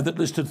memo that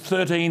listed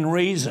 13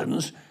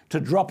 reasons to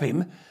drop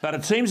him, but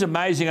it seems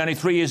amazing only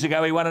 3 years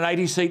ago he won an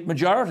 80-seat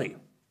majority.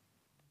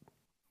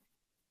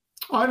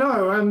 I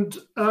know, and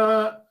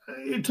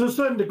to a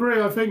certain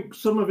degree, I think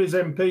some of his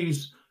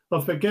MPs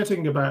are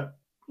forgetting about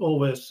all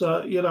this.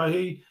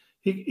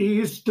 He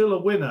is still a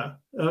winner.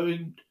 I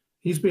mean,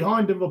 he's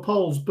behind in the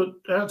polls, but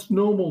that's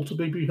normal to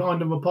be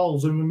behind in the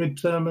polls in the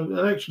midterm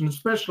election,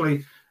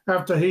 especially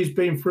after he's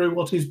been through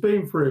what he's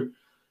been through.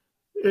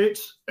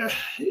 It's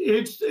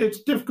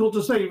difficult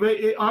to say.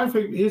 I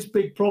think his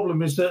big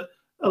problem is that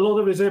a lot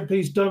of his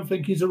MPs don't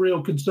think he's a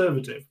real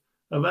conservative.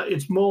 And that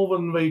it's more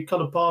than the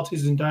kind of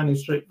parties in Downing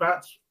Street.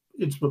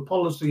 It's the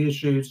policy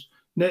issues,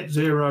 net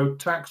zero,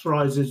 tax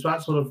rises,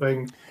 that sort of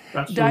thing.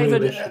 That's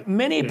David,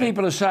 many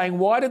people are saying,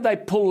 why did they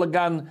pull the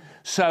gun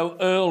so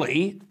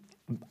early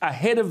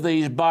ahead of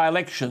these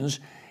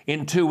by-elections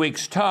in 2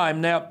 weeks'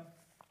 time? Now,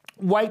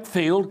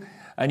 Wakefield,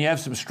 and you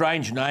have some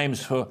strange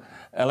names for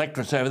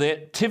electorates over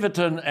there,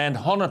 Tiverton and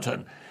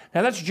Honiton.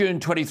 Now, that's June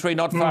 23,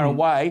 not far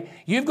away.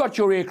 You've got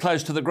your ear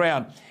close to the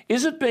ground.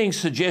 Is it being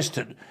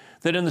suggested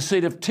that in the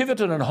seat of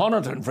Tiverton and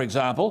Honiton, for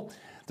example,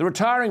 the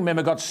retiring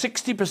member got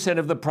 60%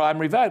 of the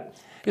primary vote?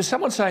 Is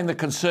someone saying the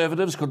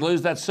Conservatives could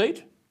lose that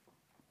seat?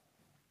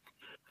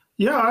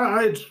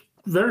 Yeah, it's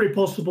very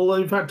possible.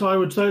 In fact, I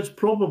would say it's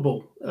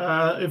probable.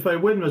 If they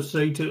win the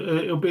seat,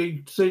 it'll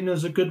be seen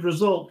as a good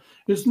result.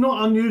 It's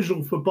not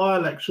unusual for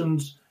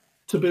by-elections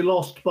to be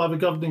lost by the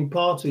governing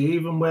party,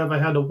 even where they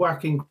had a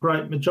whacking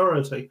great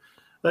majority.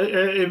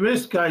 In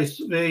this case,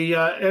 the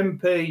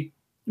MP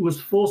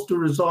was forced to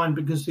resign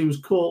because he was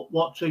caught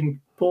watching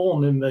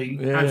porn in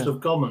the House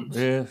of Commons,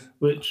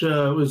 which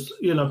was,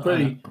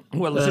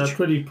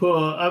 pretty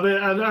poor.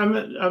 I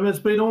mean, there's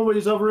been all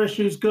these other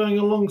issues going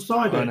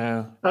alongside it. I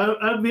know.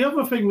 And the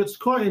other thing that's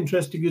quite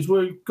interesting is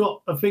we've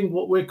got a thing,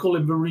 what we're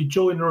calling the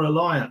Rejoiner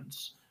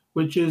Alliance,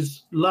 which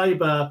is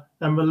Labour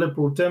and the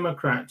Liberal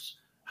Democrats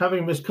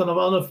having this kind of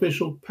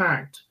unofficial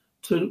pact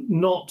to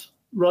not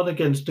run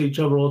against each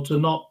other or to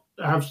not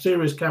have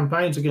serious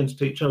campaigns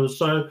against each other.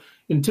 So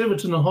in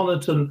Tiverton and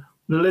Honiton,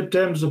 the Lib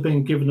Dems have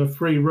been given a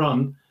free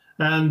run,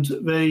 and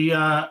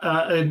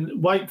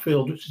in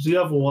Wakefield, which is the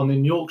other one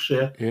in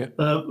Yorkshire,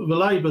 the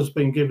Labour's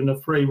been given a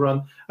free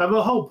run. And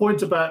the whole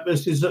point about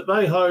this is that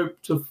they hope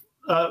to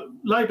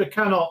Labour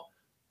cannot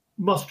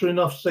muster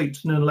enough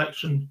seats in an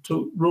election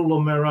to rule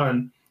on their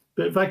own.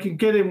 But if they can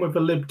get in with the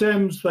Lib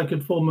Dems, they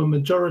could form a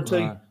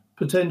majority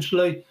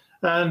potentially,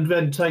 and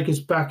then take us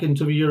back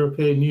into the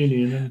European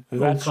Union. And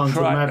that's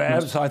right.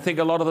 I think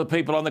a lot of the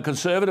people on the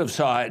Conservative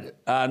side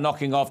are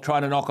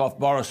trying to knock off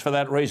Boris for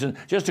that reason.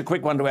 Just a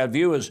quick one to our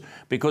viewers,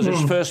 because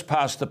it's first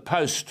past the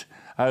post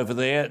over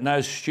there.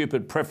 No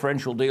stupid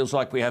preferential deals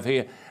like we have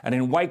here. And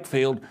in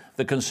Wakefield,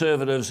 the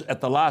Conservatives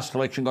at the last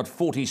election got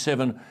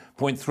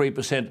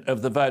 47.3%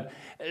 of the vote.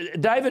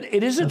 David,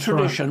 it is a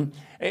tradition,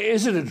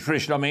 is it a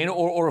tradition, I mean,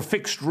 or a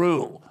fixed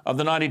rule of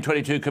the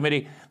 1922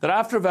 committee that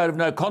after a vote of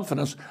no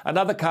confidence,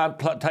 another can't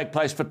take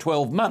place for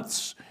 12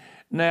 months.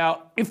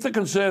 Now, if the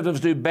Conservatives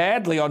do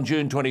badly on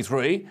June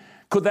 23,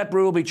 could that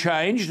rule be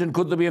changed and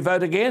could there be a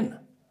vote again?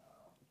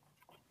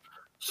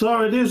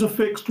 So it is a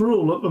fixed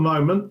rule at the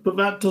moment, but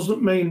that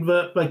doesn't mean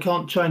that they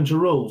can't change the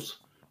rules.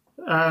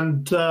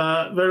 And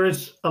there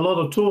is a lot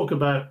of talk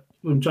about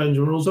them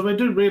changing rules. If they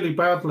do really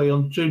badly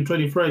on June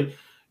 23,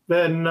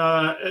 then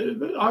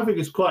I think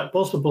it's quite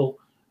possible,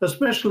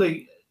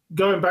 especially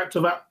going back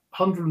to that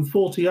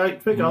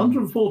 148 figure.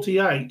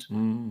 148,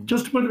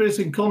 just to put this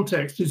in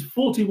context, is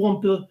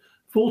 41%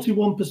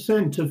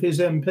 of his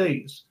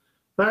MPs.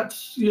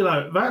 That's,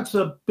 that's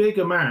a big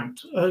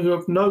amount who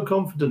have no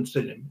confidence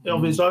in him,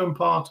 of his own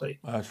party.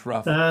 That's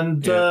rough.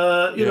 And,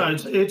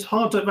 it's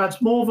hard to,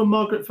 that's more than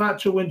Margaret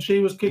Thatcher when she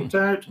was kicked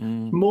out,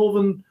 more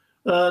than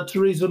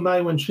Theresa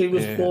May when she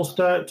was forced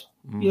out.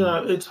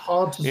 It's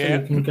hard to see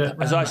who can get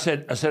around. As I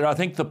said, I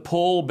think the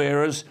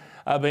pallbearers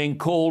are being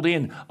called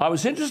in. I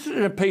was interested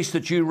in a piece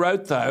that you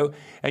wrote, though,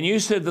 and you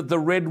said that the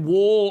Red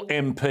Wall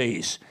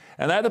MPs,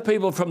 and they're the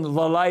people from the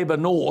Labor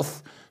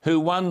North who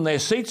won their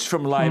seats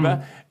from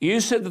Labor, you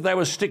said that they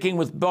were sticking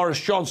with Boris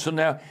Johnson.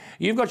 Now,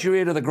 you've got your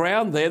ear to the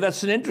ground there.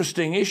 That's an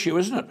interesting issue,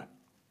 isn't it?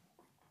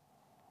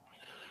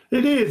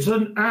 It is,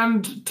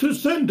 and to a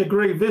certain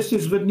degree, this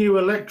is the new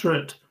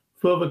electorate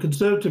for the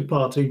Conservative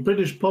Party.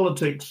 British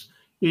politics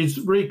is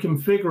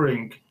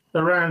reconfiguring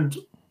around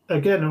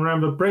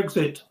the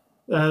Brexit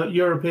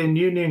European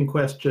Union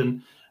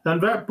question,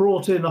 and that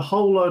brought in a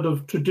whole load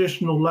of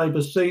traditional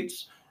Labour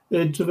seats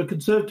into the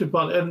Conservative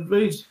Party. And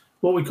these,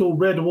 what we call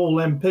Red Wall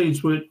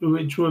MPs,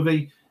 which were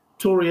the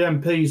Tory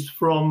MPs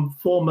from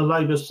former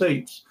Labour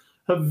seats,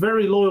 are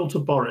very loyal to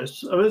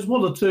Boris. There's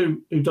one or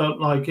two who don't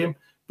like him,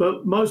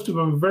 but most of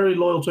them are very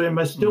loyal to him.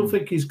 They still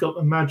think he's got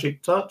the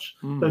magic touch.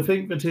 They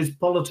think that his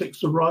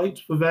politics are right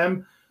for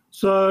them.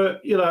 So,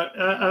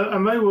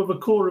 and they were the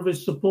core of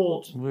his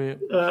support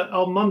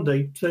on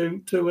Monday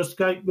to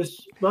escape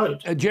this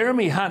vote.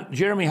 Jeremy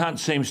Hunt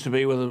seems to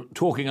be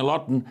talking a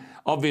lot and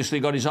obviously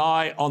got his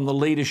eye on the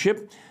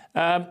leadership.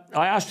 I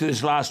asked you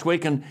this last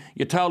week and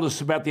you told us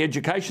about the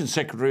Education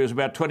Secretary who was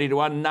about 20 to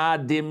 1,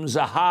 Nadim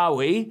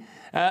Zahawi,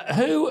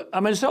 who, I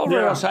mean, it's all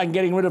very well saying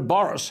getting rid of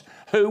Boris.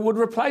 Who would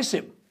replace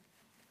him?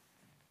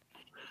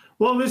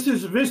 Well, this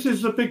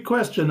is a big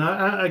question.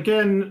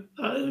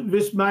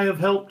 This may have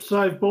helped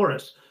save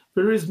Boris.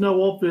 There is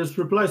no obvious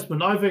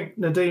replacement. I think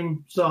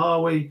Nadim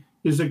Zahawi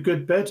is a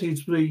good bet.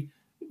 He's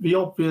the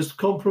obvious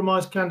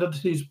compromise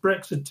candidate. He's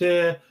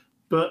Brexiteer,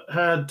 but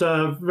had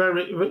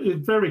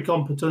very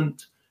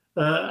competent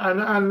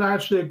and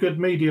actually a good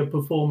media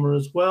performer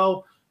as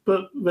well.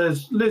 But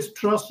there's Liz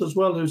Truss as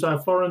well, who's our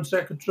Foreign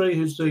Secretary,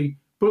 who's the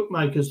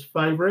bookmaker's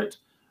favourite.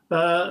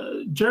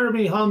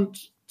 Jeremy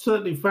Hunt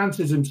certainly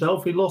fancies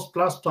himself. He lost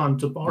last time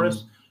to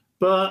Boris.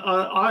 But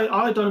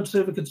I don't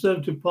see the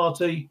Conservative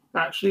Party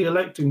actually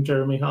electing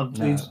Jeremy Hunt.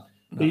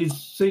 He's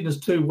seen as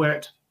too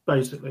wet,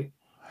 basically.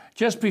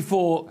 Just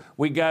before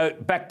we go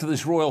back to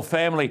this royal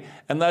family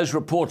and those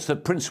reports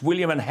that Prince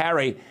William and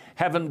Harry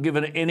haven't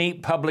given any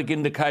public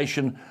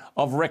indication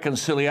of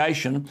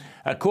reconciliation,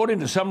 according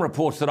to some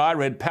reports that I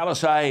read,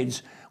 Palace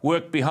aides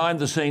worked behind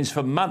the scenes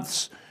for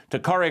months to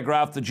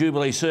choreograph the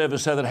Jubilee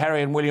service so that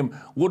Harry and William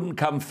wouldn't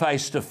come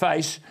face to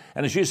face.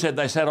 And as you said,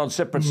 they sat on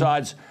separate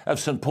sides of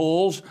St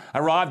Paul's,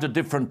 arrived at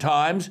different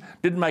times,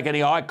 didn't make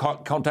any eye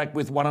contact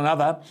with one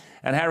another,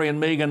 and Harry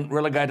and Meghan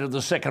relegated to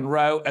the second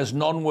row as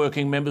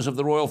non-working members of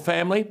the royal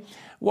family.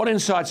 What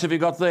insights have you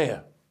got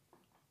there?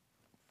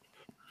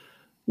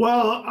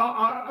 Well,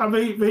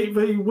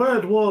 the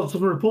word was,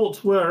 and the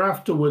reports were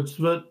afterwards,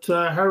 that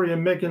Harry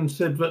and Meghan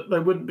said that they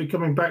wouldn't be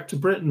coming back to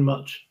Britain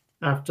much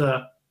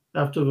after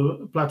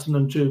the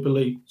Platinum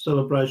Jubilee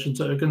celebrations,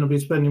 that are going to be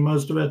spending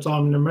most of their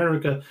time in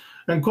America.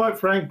 And quite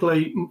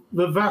frankly,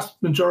 the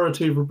vast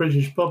majority of the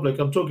British public,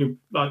 I'm talking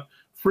like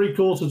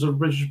 3/4 of the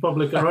British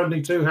public, are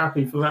only too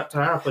happy for that to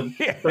happen.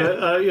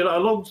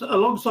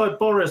 Alongside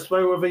Boris,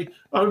 they were the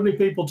only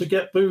people to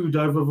get booed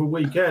over the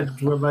weekend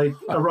when they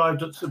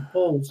arrived at St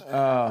Paul's,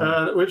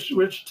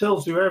 which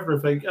tells you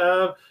everything.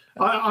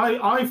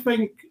 I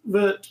think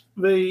that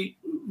the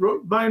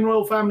main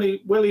royal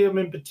family, William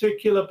in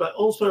particular, but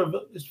also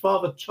his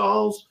father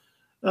Charles,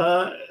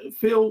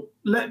 feel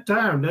let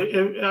down.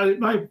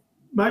 It may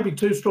be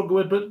too strong a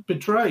word, but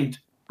betrayed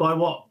by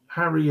what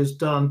Harry has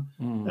done,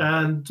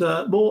 and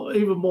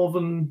even more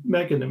than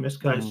Meghan in this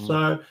case.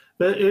 So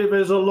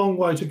there's a long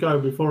way to go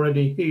before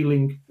any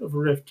healing of a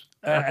rift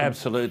happens.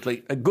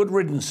 Absolutely. A good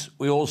riddance,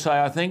 we all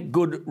say, I think.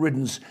 Good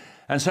riddance.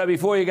 And so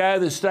before you go,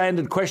 the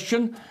standard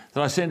question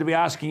that I seem to be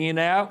asking you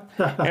now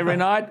every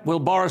night, will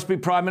Boris be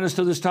Prime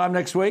Minister this time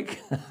next week?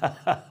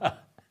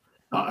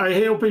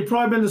 He'll be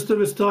Prime Minister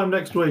this time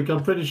next week.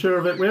 I'm pretty sure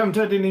of it. We haven't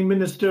had any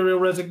ministerial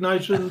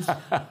resignations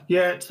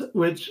yet,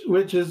 which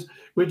is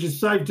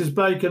saved his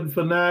bacon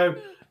for now.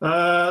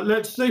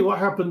 Let's see what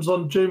happens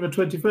on June the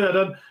 23rd.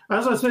 And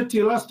as I said to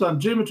you last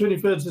time, June the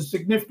 23rd is a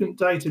significant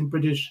date in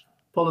British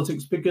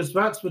politics because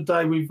that's the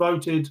day we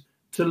voted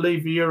to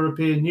leave the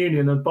European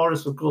Union. And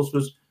Boris, of course,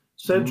 was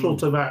central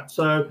to that.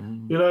 So,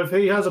 if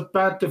he has a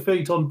bad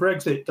defeat on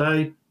Brexit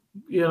Day,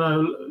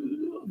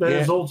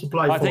 there's all to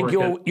play for. I think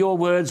your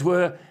words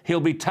were,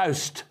 he'll be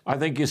toast. I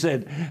think you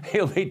said,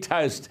 he'll be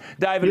toast.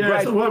 David,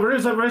 yes, great. Well,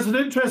 there's an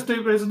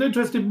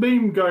interesting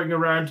meme going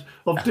around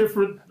of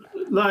different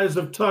layers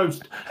of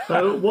toast.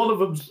 One of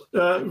them's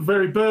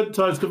very burnt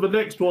toast, and the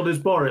next one is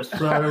Boris.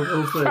 So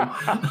we'll see.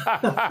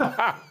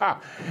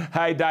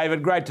 Hey,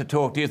 David, great to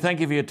talk to you. Thank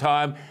you for your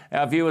time.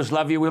 Our viewers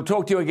love you. We'll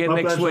talk to you again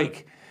next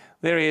week.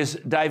 There he is,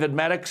 David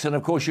Maddox, and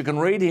of course you can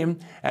read him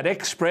at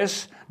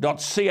express.co.uk.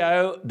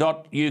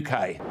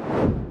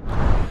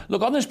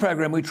 Look, on this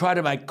program we try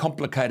to make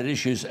complicated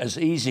issues as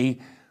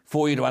easy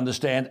for you to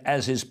understand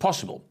as is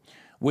possible.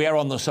 We are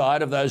on the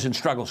side of those in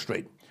Struggle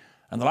Street.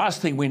 And the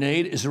last thing we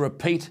need is a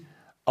repeat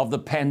of the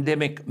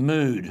pandemic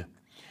mood.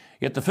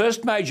 Yet the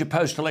first major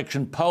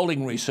post-election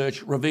polling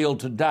research revealed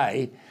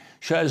today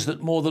shows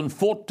that more than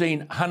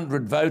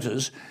 1,400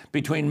 voters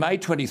between May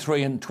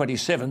 23 and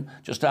 27,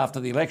 just after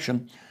the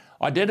election,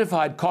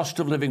 identified cost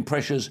of living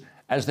pressures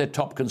as their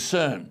top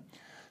concern.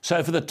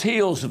 So for the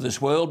Teals of this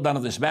world, none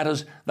of this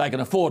matters, they can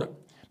afford it.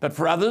 But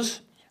for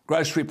others,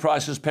 grocery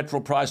prices,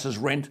 petrol prices,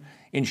 rent,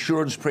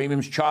 insurance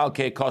premiums,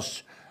 childcare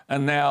costs,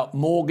 and now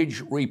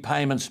mortgage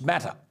repayments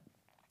matter.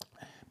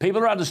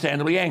 People are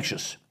understandably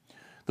anxious.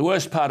 The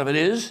worst part of it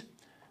is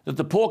that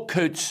the poor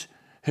coots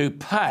who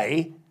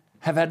pay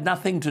have had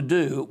nothing to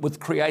do with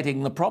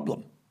creating the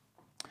problem.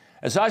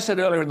 As I said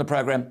earlier in the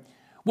program,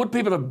 would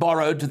people have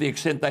borrowed to the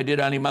extent they did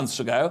only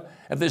months ago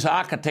if this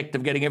architect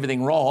of getting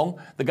everything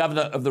wrong, the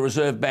Governor of the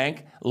Reserve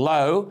Bank,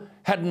 Lowe,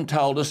 hadn't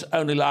told us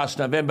only last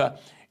November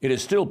it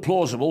is still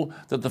plausible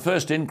that the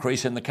first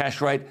increase in the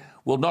cash rate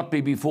will not be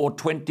before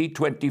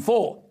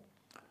 2024?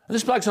 And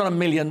this bloke's on $1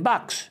 million.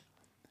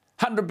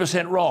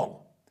 100% wrong.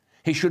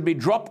 He should be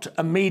dropped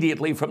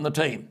immediately from the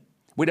team.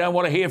 We don't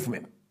want to hear from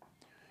him.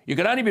 You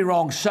can only be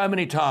wrong so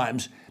many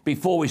times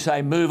before we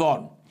say move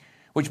on.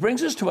 Which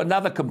brings us to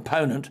another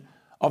component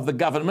of the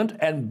government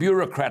and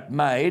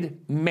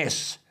bureaucrat-made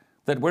mess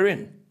that we're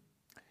in.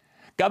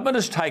 Government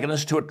has taken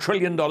us to $1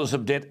 trillion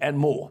of debt and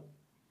more.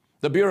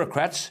 The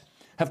bureaucrats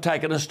have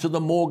taken us to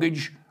the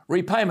mortgage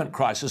repayment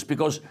crisis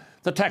because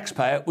the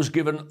taxpayer was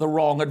given the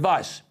wrong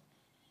advice.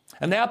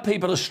 And now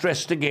people are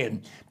stressed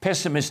again,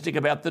 pessimistic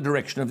about the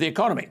direction of the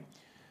economy.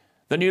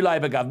 The new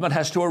Labor government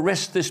has to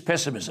arrest this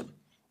pessimism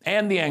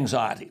and the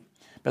anxiety,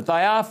 but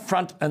they are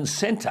front and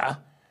centre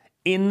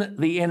in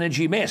the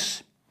energy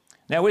mess.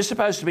 Now, we're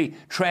supposed to be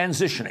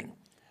transitioning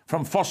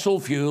from fossil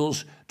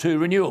fuels to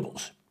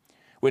renewables.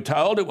 We're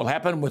told it will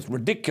happen with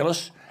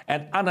ridiculous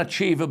and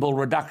unachievable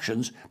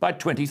reductions by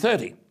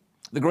 2030.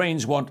 The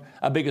Greens want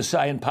a bigger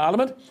say in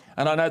Parliament,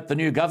 and I note the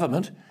new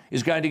government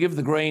is going to give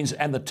the Greens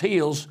and the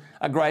Teals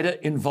a greater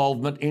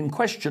involvement in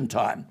question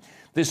time.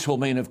 This will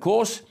mean, of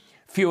course,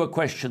 fewer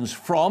questions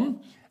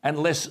from and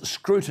less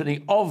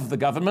scrutiny of the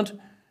government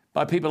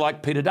by people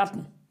like Peter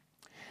Dutton.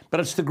 But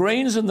it's the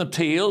Greens and the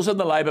Teals and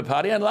the Labor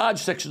Party and large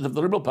sections of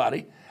the Liberal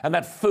Party and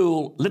that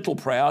fool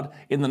Littleproud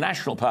in the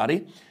National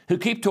Party who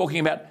keep talking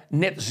about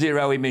net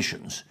zero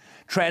emissions,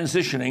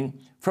 transitioning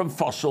from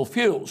fossil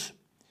fuels.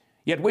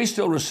 Yet we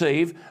still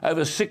receive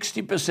over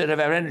 60% of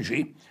our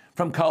energy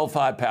from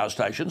coal-fired power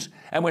stations,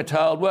 and we're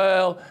told,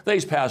 well,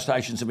 these power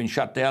stations have been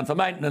shut down for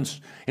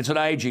maintenance, it's an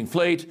ageing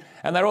fleet,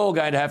 and they're all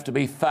going to have to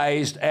be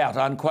phased out,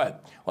 unquote.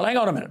 Well, hang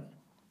on a minute.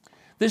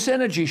 This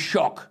energy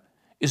shock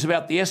is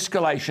about the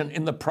escalation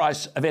in the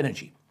price of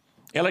energy,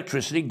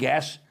 electricity,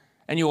 gas,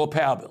 and your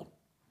power bill.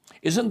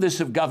 Isn't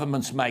this of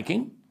government's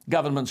making,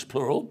 governments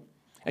plural,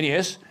 and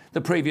yes,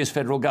 the previous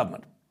federal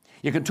government?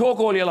 You can talk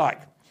all you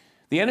like.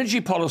 The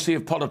energy policy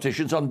of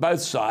politicians on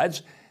both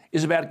sides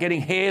is about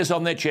getting hairs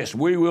on their chest.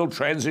 We will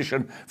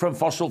transition from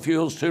fossil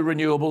fuels to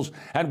renewables,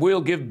 and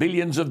we'll give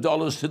billions of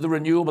dollars to the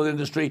renewable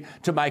industry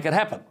to make it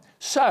happen.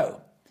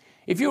 So,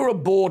 if you're a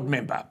board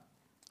member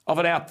of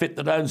an outfit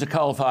that owns a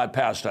coal-fired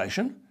power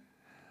station,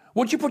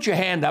 would you put your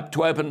hand up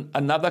to open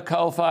another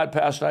coal-fired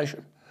power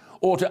station,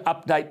 or to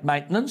update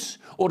maintenance,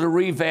 or to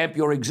revamp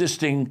your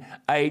existing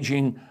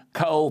ageing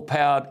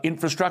coal-powered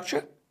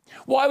infrastructure?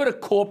 Why would a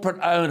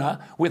corporate owner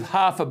with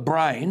half a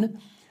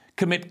brain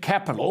commit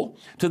capital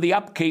to the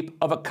upkeep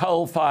of a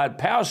coal-fired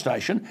power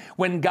station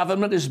when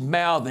government is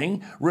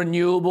mouthing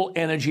renewable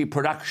energy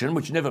production,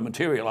 which never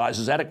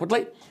materialises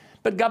adequately?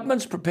 But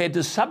government's prepared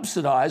to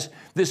subsidise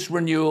this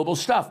renewable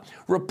stuff,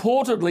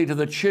 reportedly to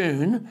the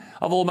tune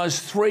of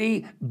almost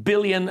 $3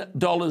 billion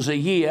a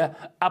year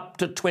up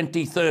to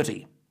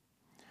 2030.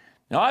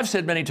 Now, I've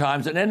said many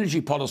times that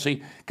energy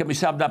policy can be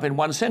summed up in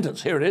one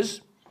sentence. Here it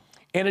is.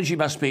 Energy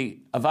must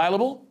be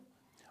available,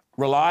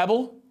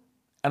 reliable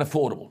and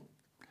affordable.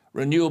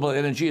 Renewable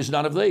energy is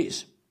none of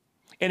these.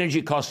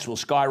 Energy costs will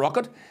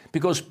skyrocket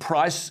because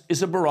price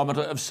is a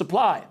barometer of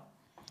supply.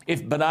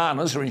 If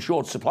bananas are in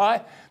short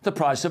supply, the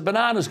price of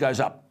bananas goes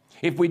up.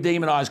 If we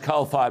demonise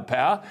coal-fired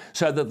power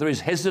so that there is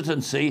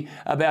hesitancy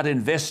about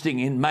investing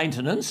in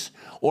maintenance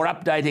or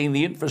updating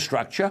the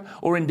infrastructure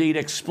or indeed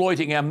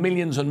exploiting our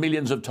millions and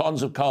millions of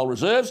tonnes of coal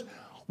reserves,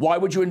 why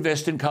would you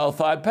invest in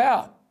coal-fired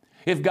power?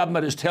 If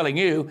government is telling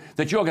you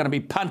that you're going to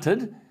be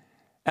punted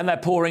and they're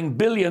pouring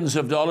billions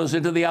of dollars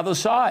into the other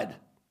side.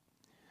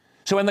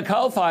 So when the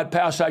coal-fired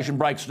power station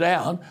breaks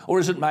down or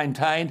isn't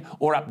maintained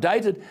or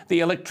updated,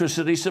 the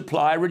electricity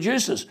supply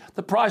reduces.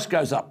 The price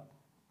goes up.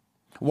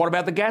 What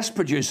about the gas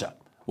producer?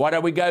 Why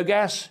don't we go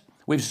gas?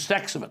 We've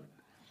stacks of it.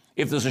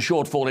 If there's a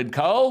shortfall in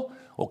coal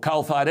or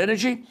coal-fired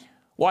energy,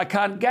 why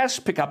can't gas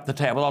pick up the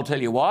tab? Well, I'll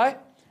tell you why.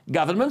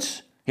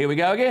 Governments, here we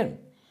go again,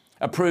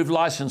 approve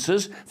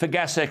licences for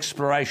gas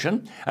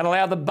exploration and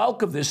allow the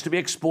bulk of this to be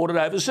exported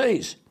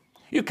overseas.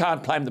 You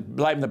can't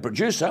blame the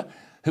producer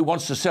who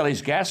wants to sell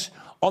his gas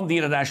on the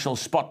international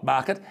spot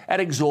market at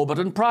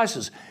exorbitant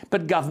prices.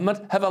 But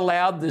government have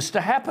allowed this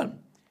to happen.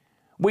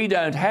 We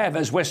don't have,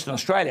 as Western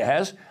Australia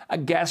has, a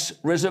gas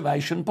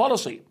reservation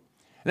policy.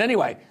 And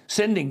anyway,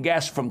 sending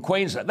gas from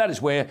Queensland, that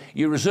is where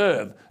you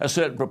reserve a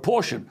certain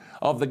proportion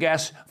of the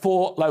gas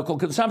for local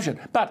consumption.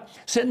 But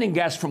sending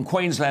gas from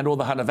Queensland or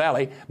the Hunter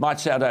Valley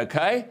might sound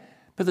okay,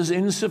 but there's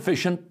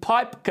insufficient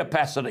pipe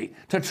capacity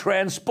to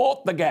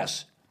transport the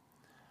gas.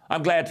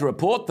 I'm glad to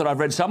report that I've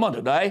read someone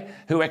today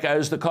who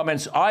echoes the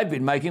comments I've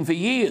been making for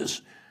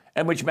years,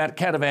 and which Matt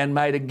Canavan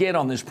made again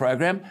on this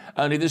program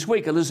only this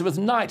week. Elizabeth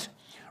Knight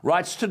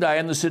writes today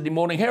in the Sydney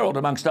Morning Herald,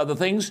 amongst other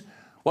things,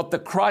 what the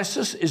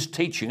crisis is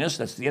teaching us,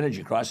 that's the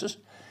energy crisis,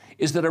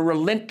 is that a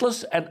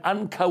relentless and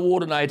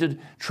uncoordinated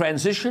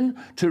transition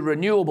to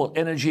renewable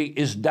energy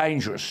is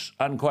dangerous,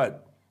 unquote.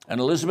 And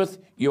Elizabeth,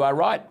 you are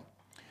right.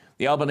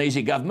 The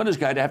Albanese government is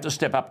going to have to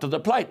step up to the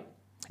plate,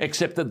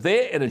 except that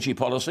their energy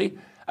policy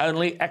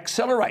only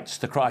accelerates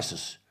the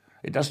crisis.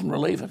 It doesn't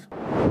relieve it.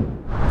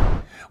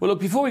 Well, look,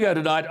 before we go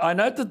tonight, I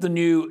note that the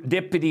new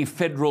Deputy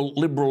Federal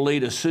Liberal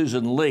leader,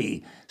 Susan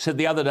Lee, said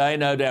the other day,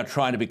 no doubt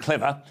trying to be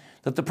clever,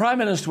 that the Prime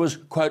Minister was,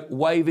 quote,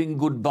 waving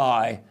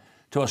goodbye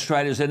to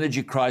Australia's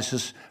energy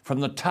crisis from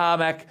the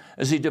tarmac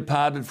as he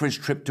departed for his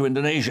trip to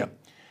Indonesia.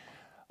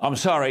 I'm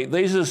sorry,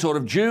 these are the sort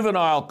of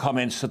juvenile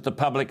comments that the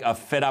public are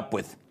fed up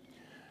with.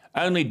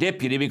 Only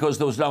deputy because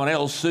there was no one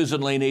else.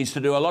 Susan Lee needs to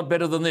do a lot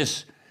better than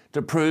this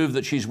to prove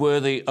that she's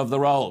worthy of the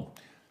role.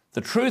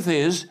 The truth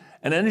is,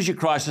 an energy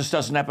crisis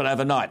doesn't happen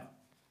overnight.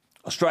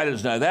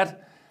 Australians know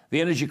that.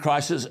 The energy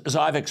crisis, as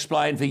I've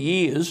explained for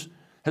years,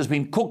 has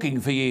been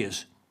cooking for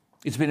years.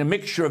 It's been a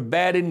mixture of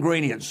bad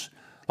ingredients,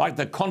 like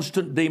the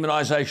constant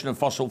demonisation of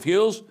fossil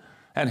fuels,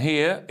 and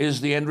here is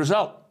the end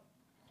result.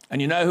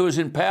 And you know who was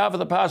in power for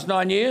the past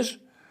 9 years?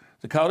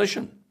 The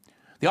Coalition.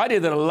 The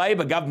idea that a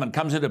Labor government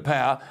comes into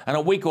power and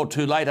a week or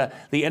two later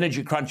the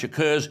energy crunch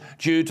occurs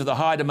due to the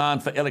high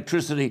demand for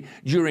electricity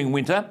during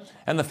winter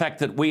and the fact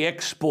that we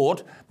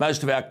export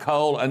most of our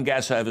coal and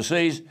gas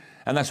overseas,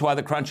 and that's why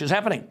the crunch is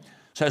happening.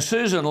 So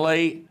Susan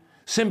Lee,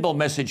 simple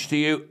message to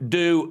you,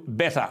 do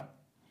better.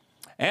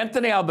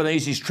 Anthony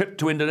Albanese's trip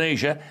to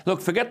Indonesia,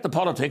 look, forget the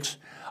politics.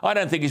 I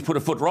don't think he's put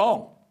a foot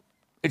wrong.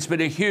 It's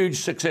been a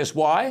huge success.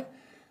 Why?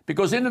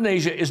 Because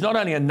Indonesia is not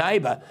only a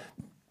neighbour,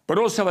 but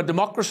also a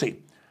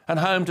democracy and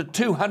home to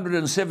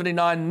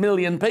 279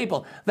 million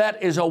people.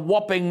 That is a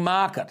whopping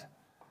market.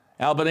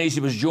 Albanese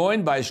was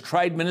joined by his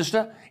Trade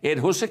Minister, Ed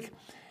Husic,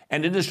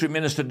 and Industry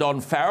Minister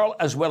Don Farrell,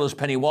 as well as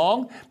Penny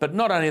Wong. But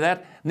not only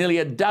that, nearly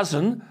a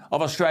dozen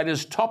of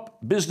Australia's top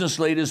business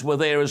leaders were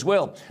there as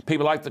well.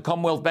 People like the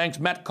Commonwealth Bank's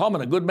Matt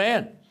Comyn, a good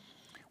man,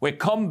 where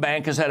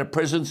CommBank has had a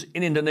presence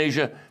in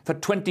Indonesia for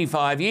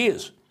 25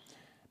 years.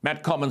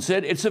 Matt Comyn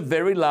said it's a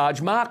very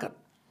large market.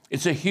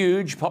 It's a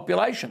huge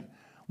population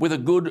with a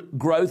good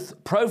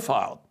growth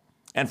profile.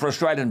 And for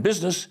Australian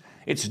business,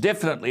 it's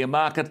definitely a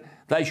market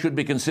they should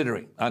be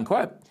considering,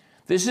 unquote.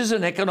 This is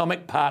an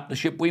economic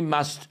partnership we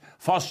must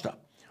foster.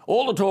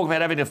 All the talk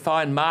about having to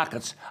find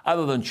markets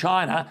other than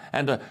China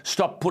and to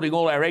stop putting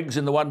all our eggs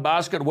in the one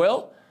basket,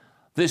 well,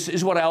 this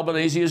is what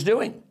Albanese is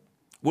doing.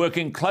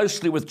 Working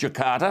closely with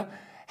Jakarta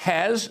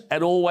has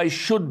and always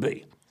should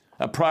be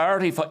a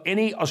priority for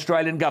any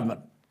Australian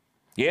government.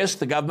 Yes,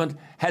 the government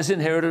has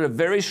inherited a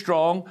very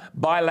strong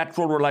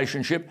bilateral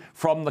relationship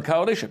from the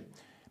Coalition,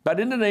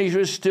 but Indonesia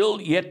is still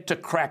yet to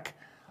crack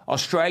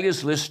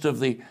Australia's list of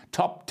the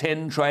top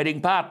 10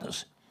 trading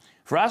partners.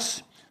 For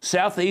us,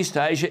 Southeast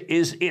Asia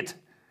is it.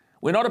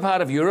 We're not a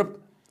part of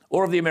Europe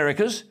or of the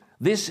Americas.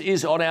 This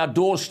is on our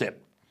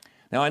doorstep.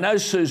 Now, I know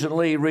Susan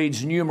Lee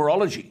reads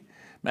numerology.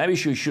 Maybe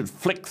she should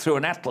flick through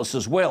an atlas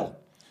as well.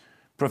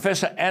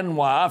 Professor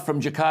Anwar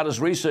from Jakarta's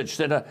Research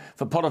Centre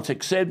for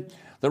Politics said,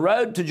 the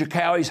road to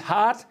Jokowi's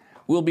heart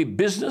will be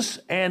business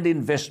and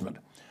investment,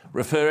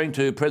 referring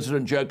to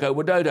President Joko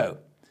Widodo.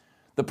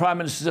 The Prime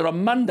Minister said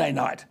on Monday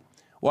night,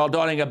 while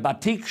donning a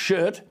batik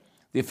shirt,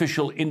 the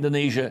official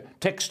Indonesia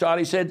textile,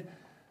 he said,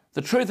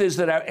 the truth is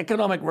that our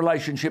economic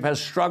relationship has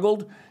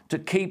struggled to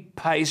keep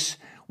pace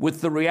with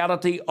the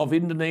reality of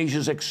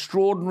Indonesia's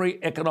extraordinary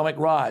economic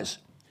rise.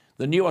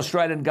 The new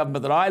Australian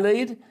government that I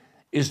lead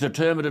is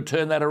determined to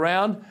turn that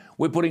around.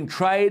 We're putting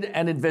trade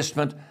and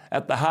investment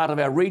at the heart of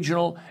our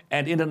regional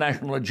and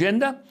international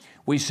agenda.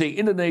 We see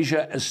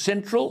Indonesia as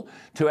central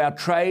to our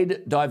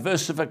trade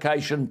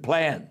diversification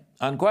plan,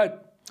 unquote.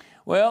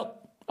 Well,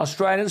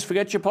 Australians,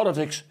 forget your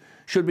politics,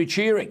 should be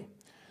cheering.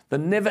 The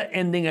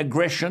never-ending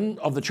aggression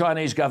of the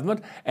Chinese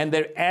government and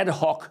their ad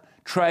hoc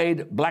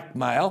trade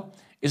blackmail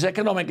is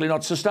economically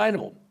not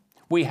sustainable.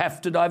 We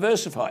have to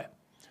diversify.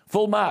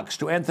 Full marks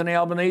to Anthony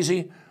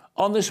Albanese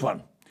on this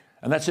one.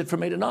 And that's it from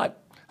me tonight.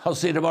 I'll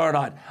see you tomorrow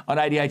night on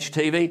ADH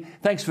TV.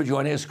 Thanks for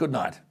joining us. Good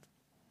night.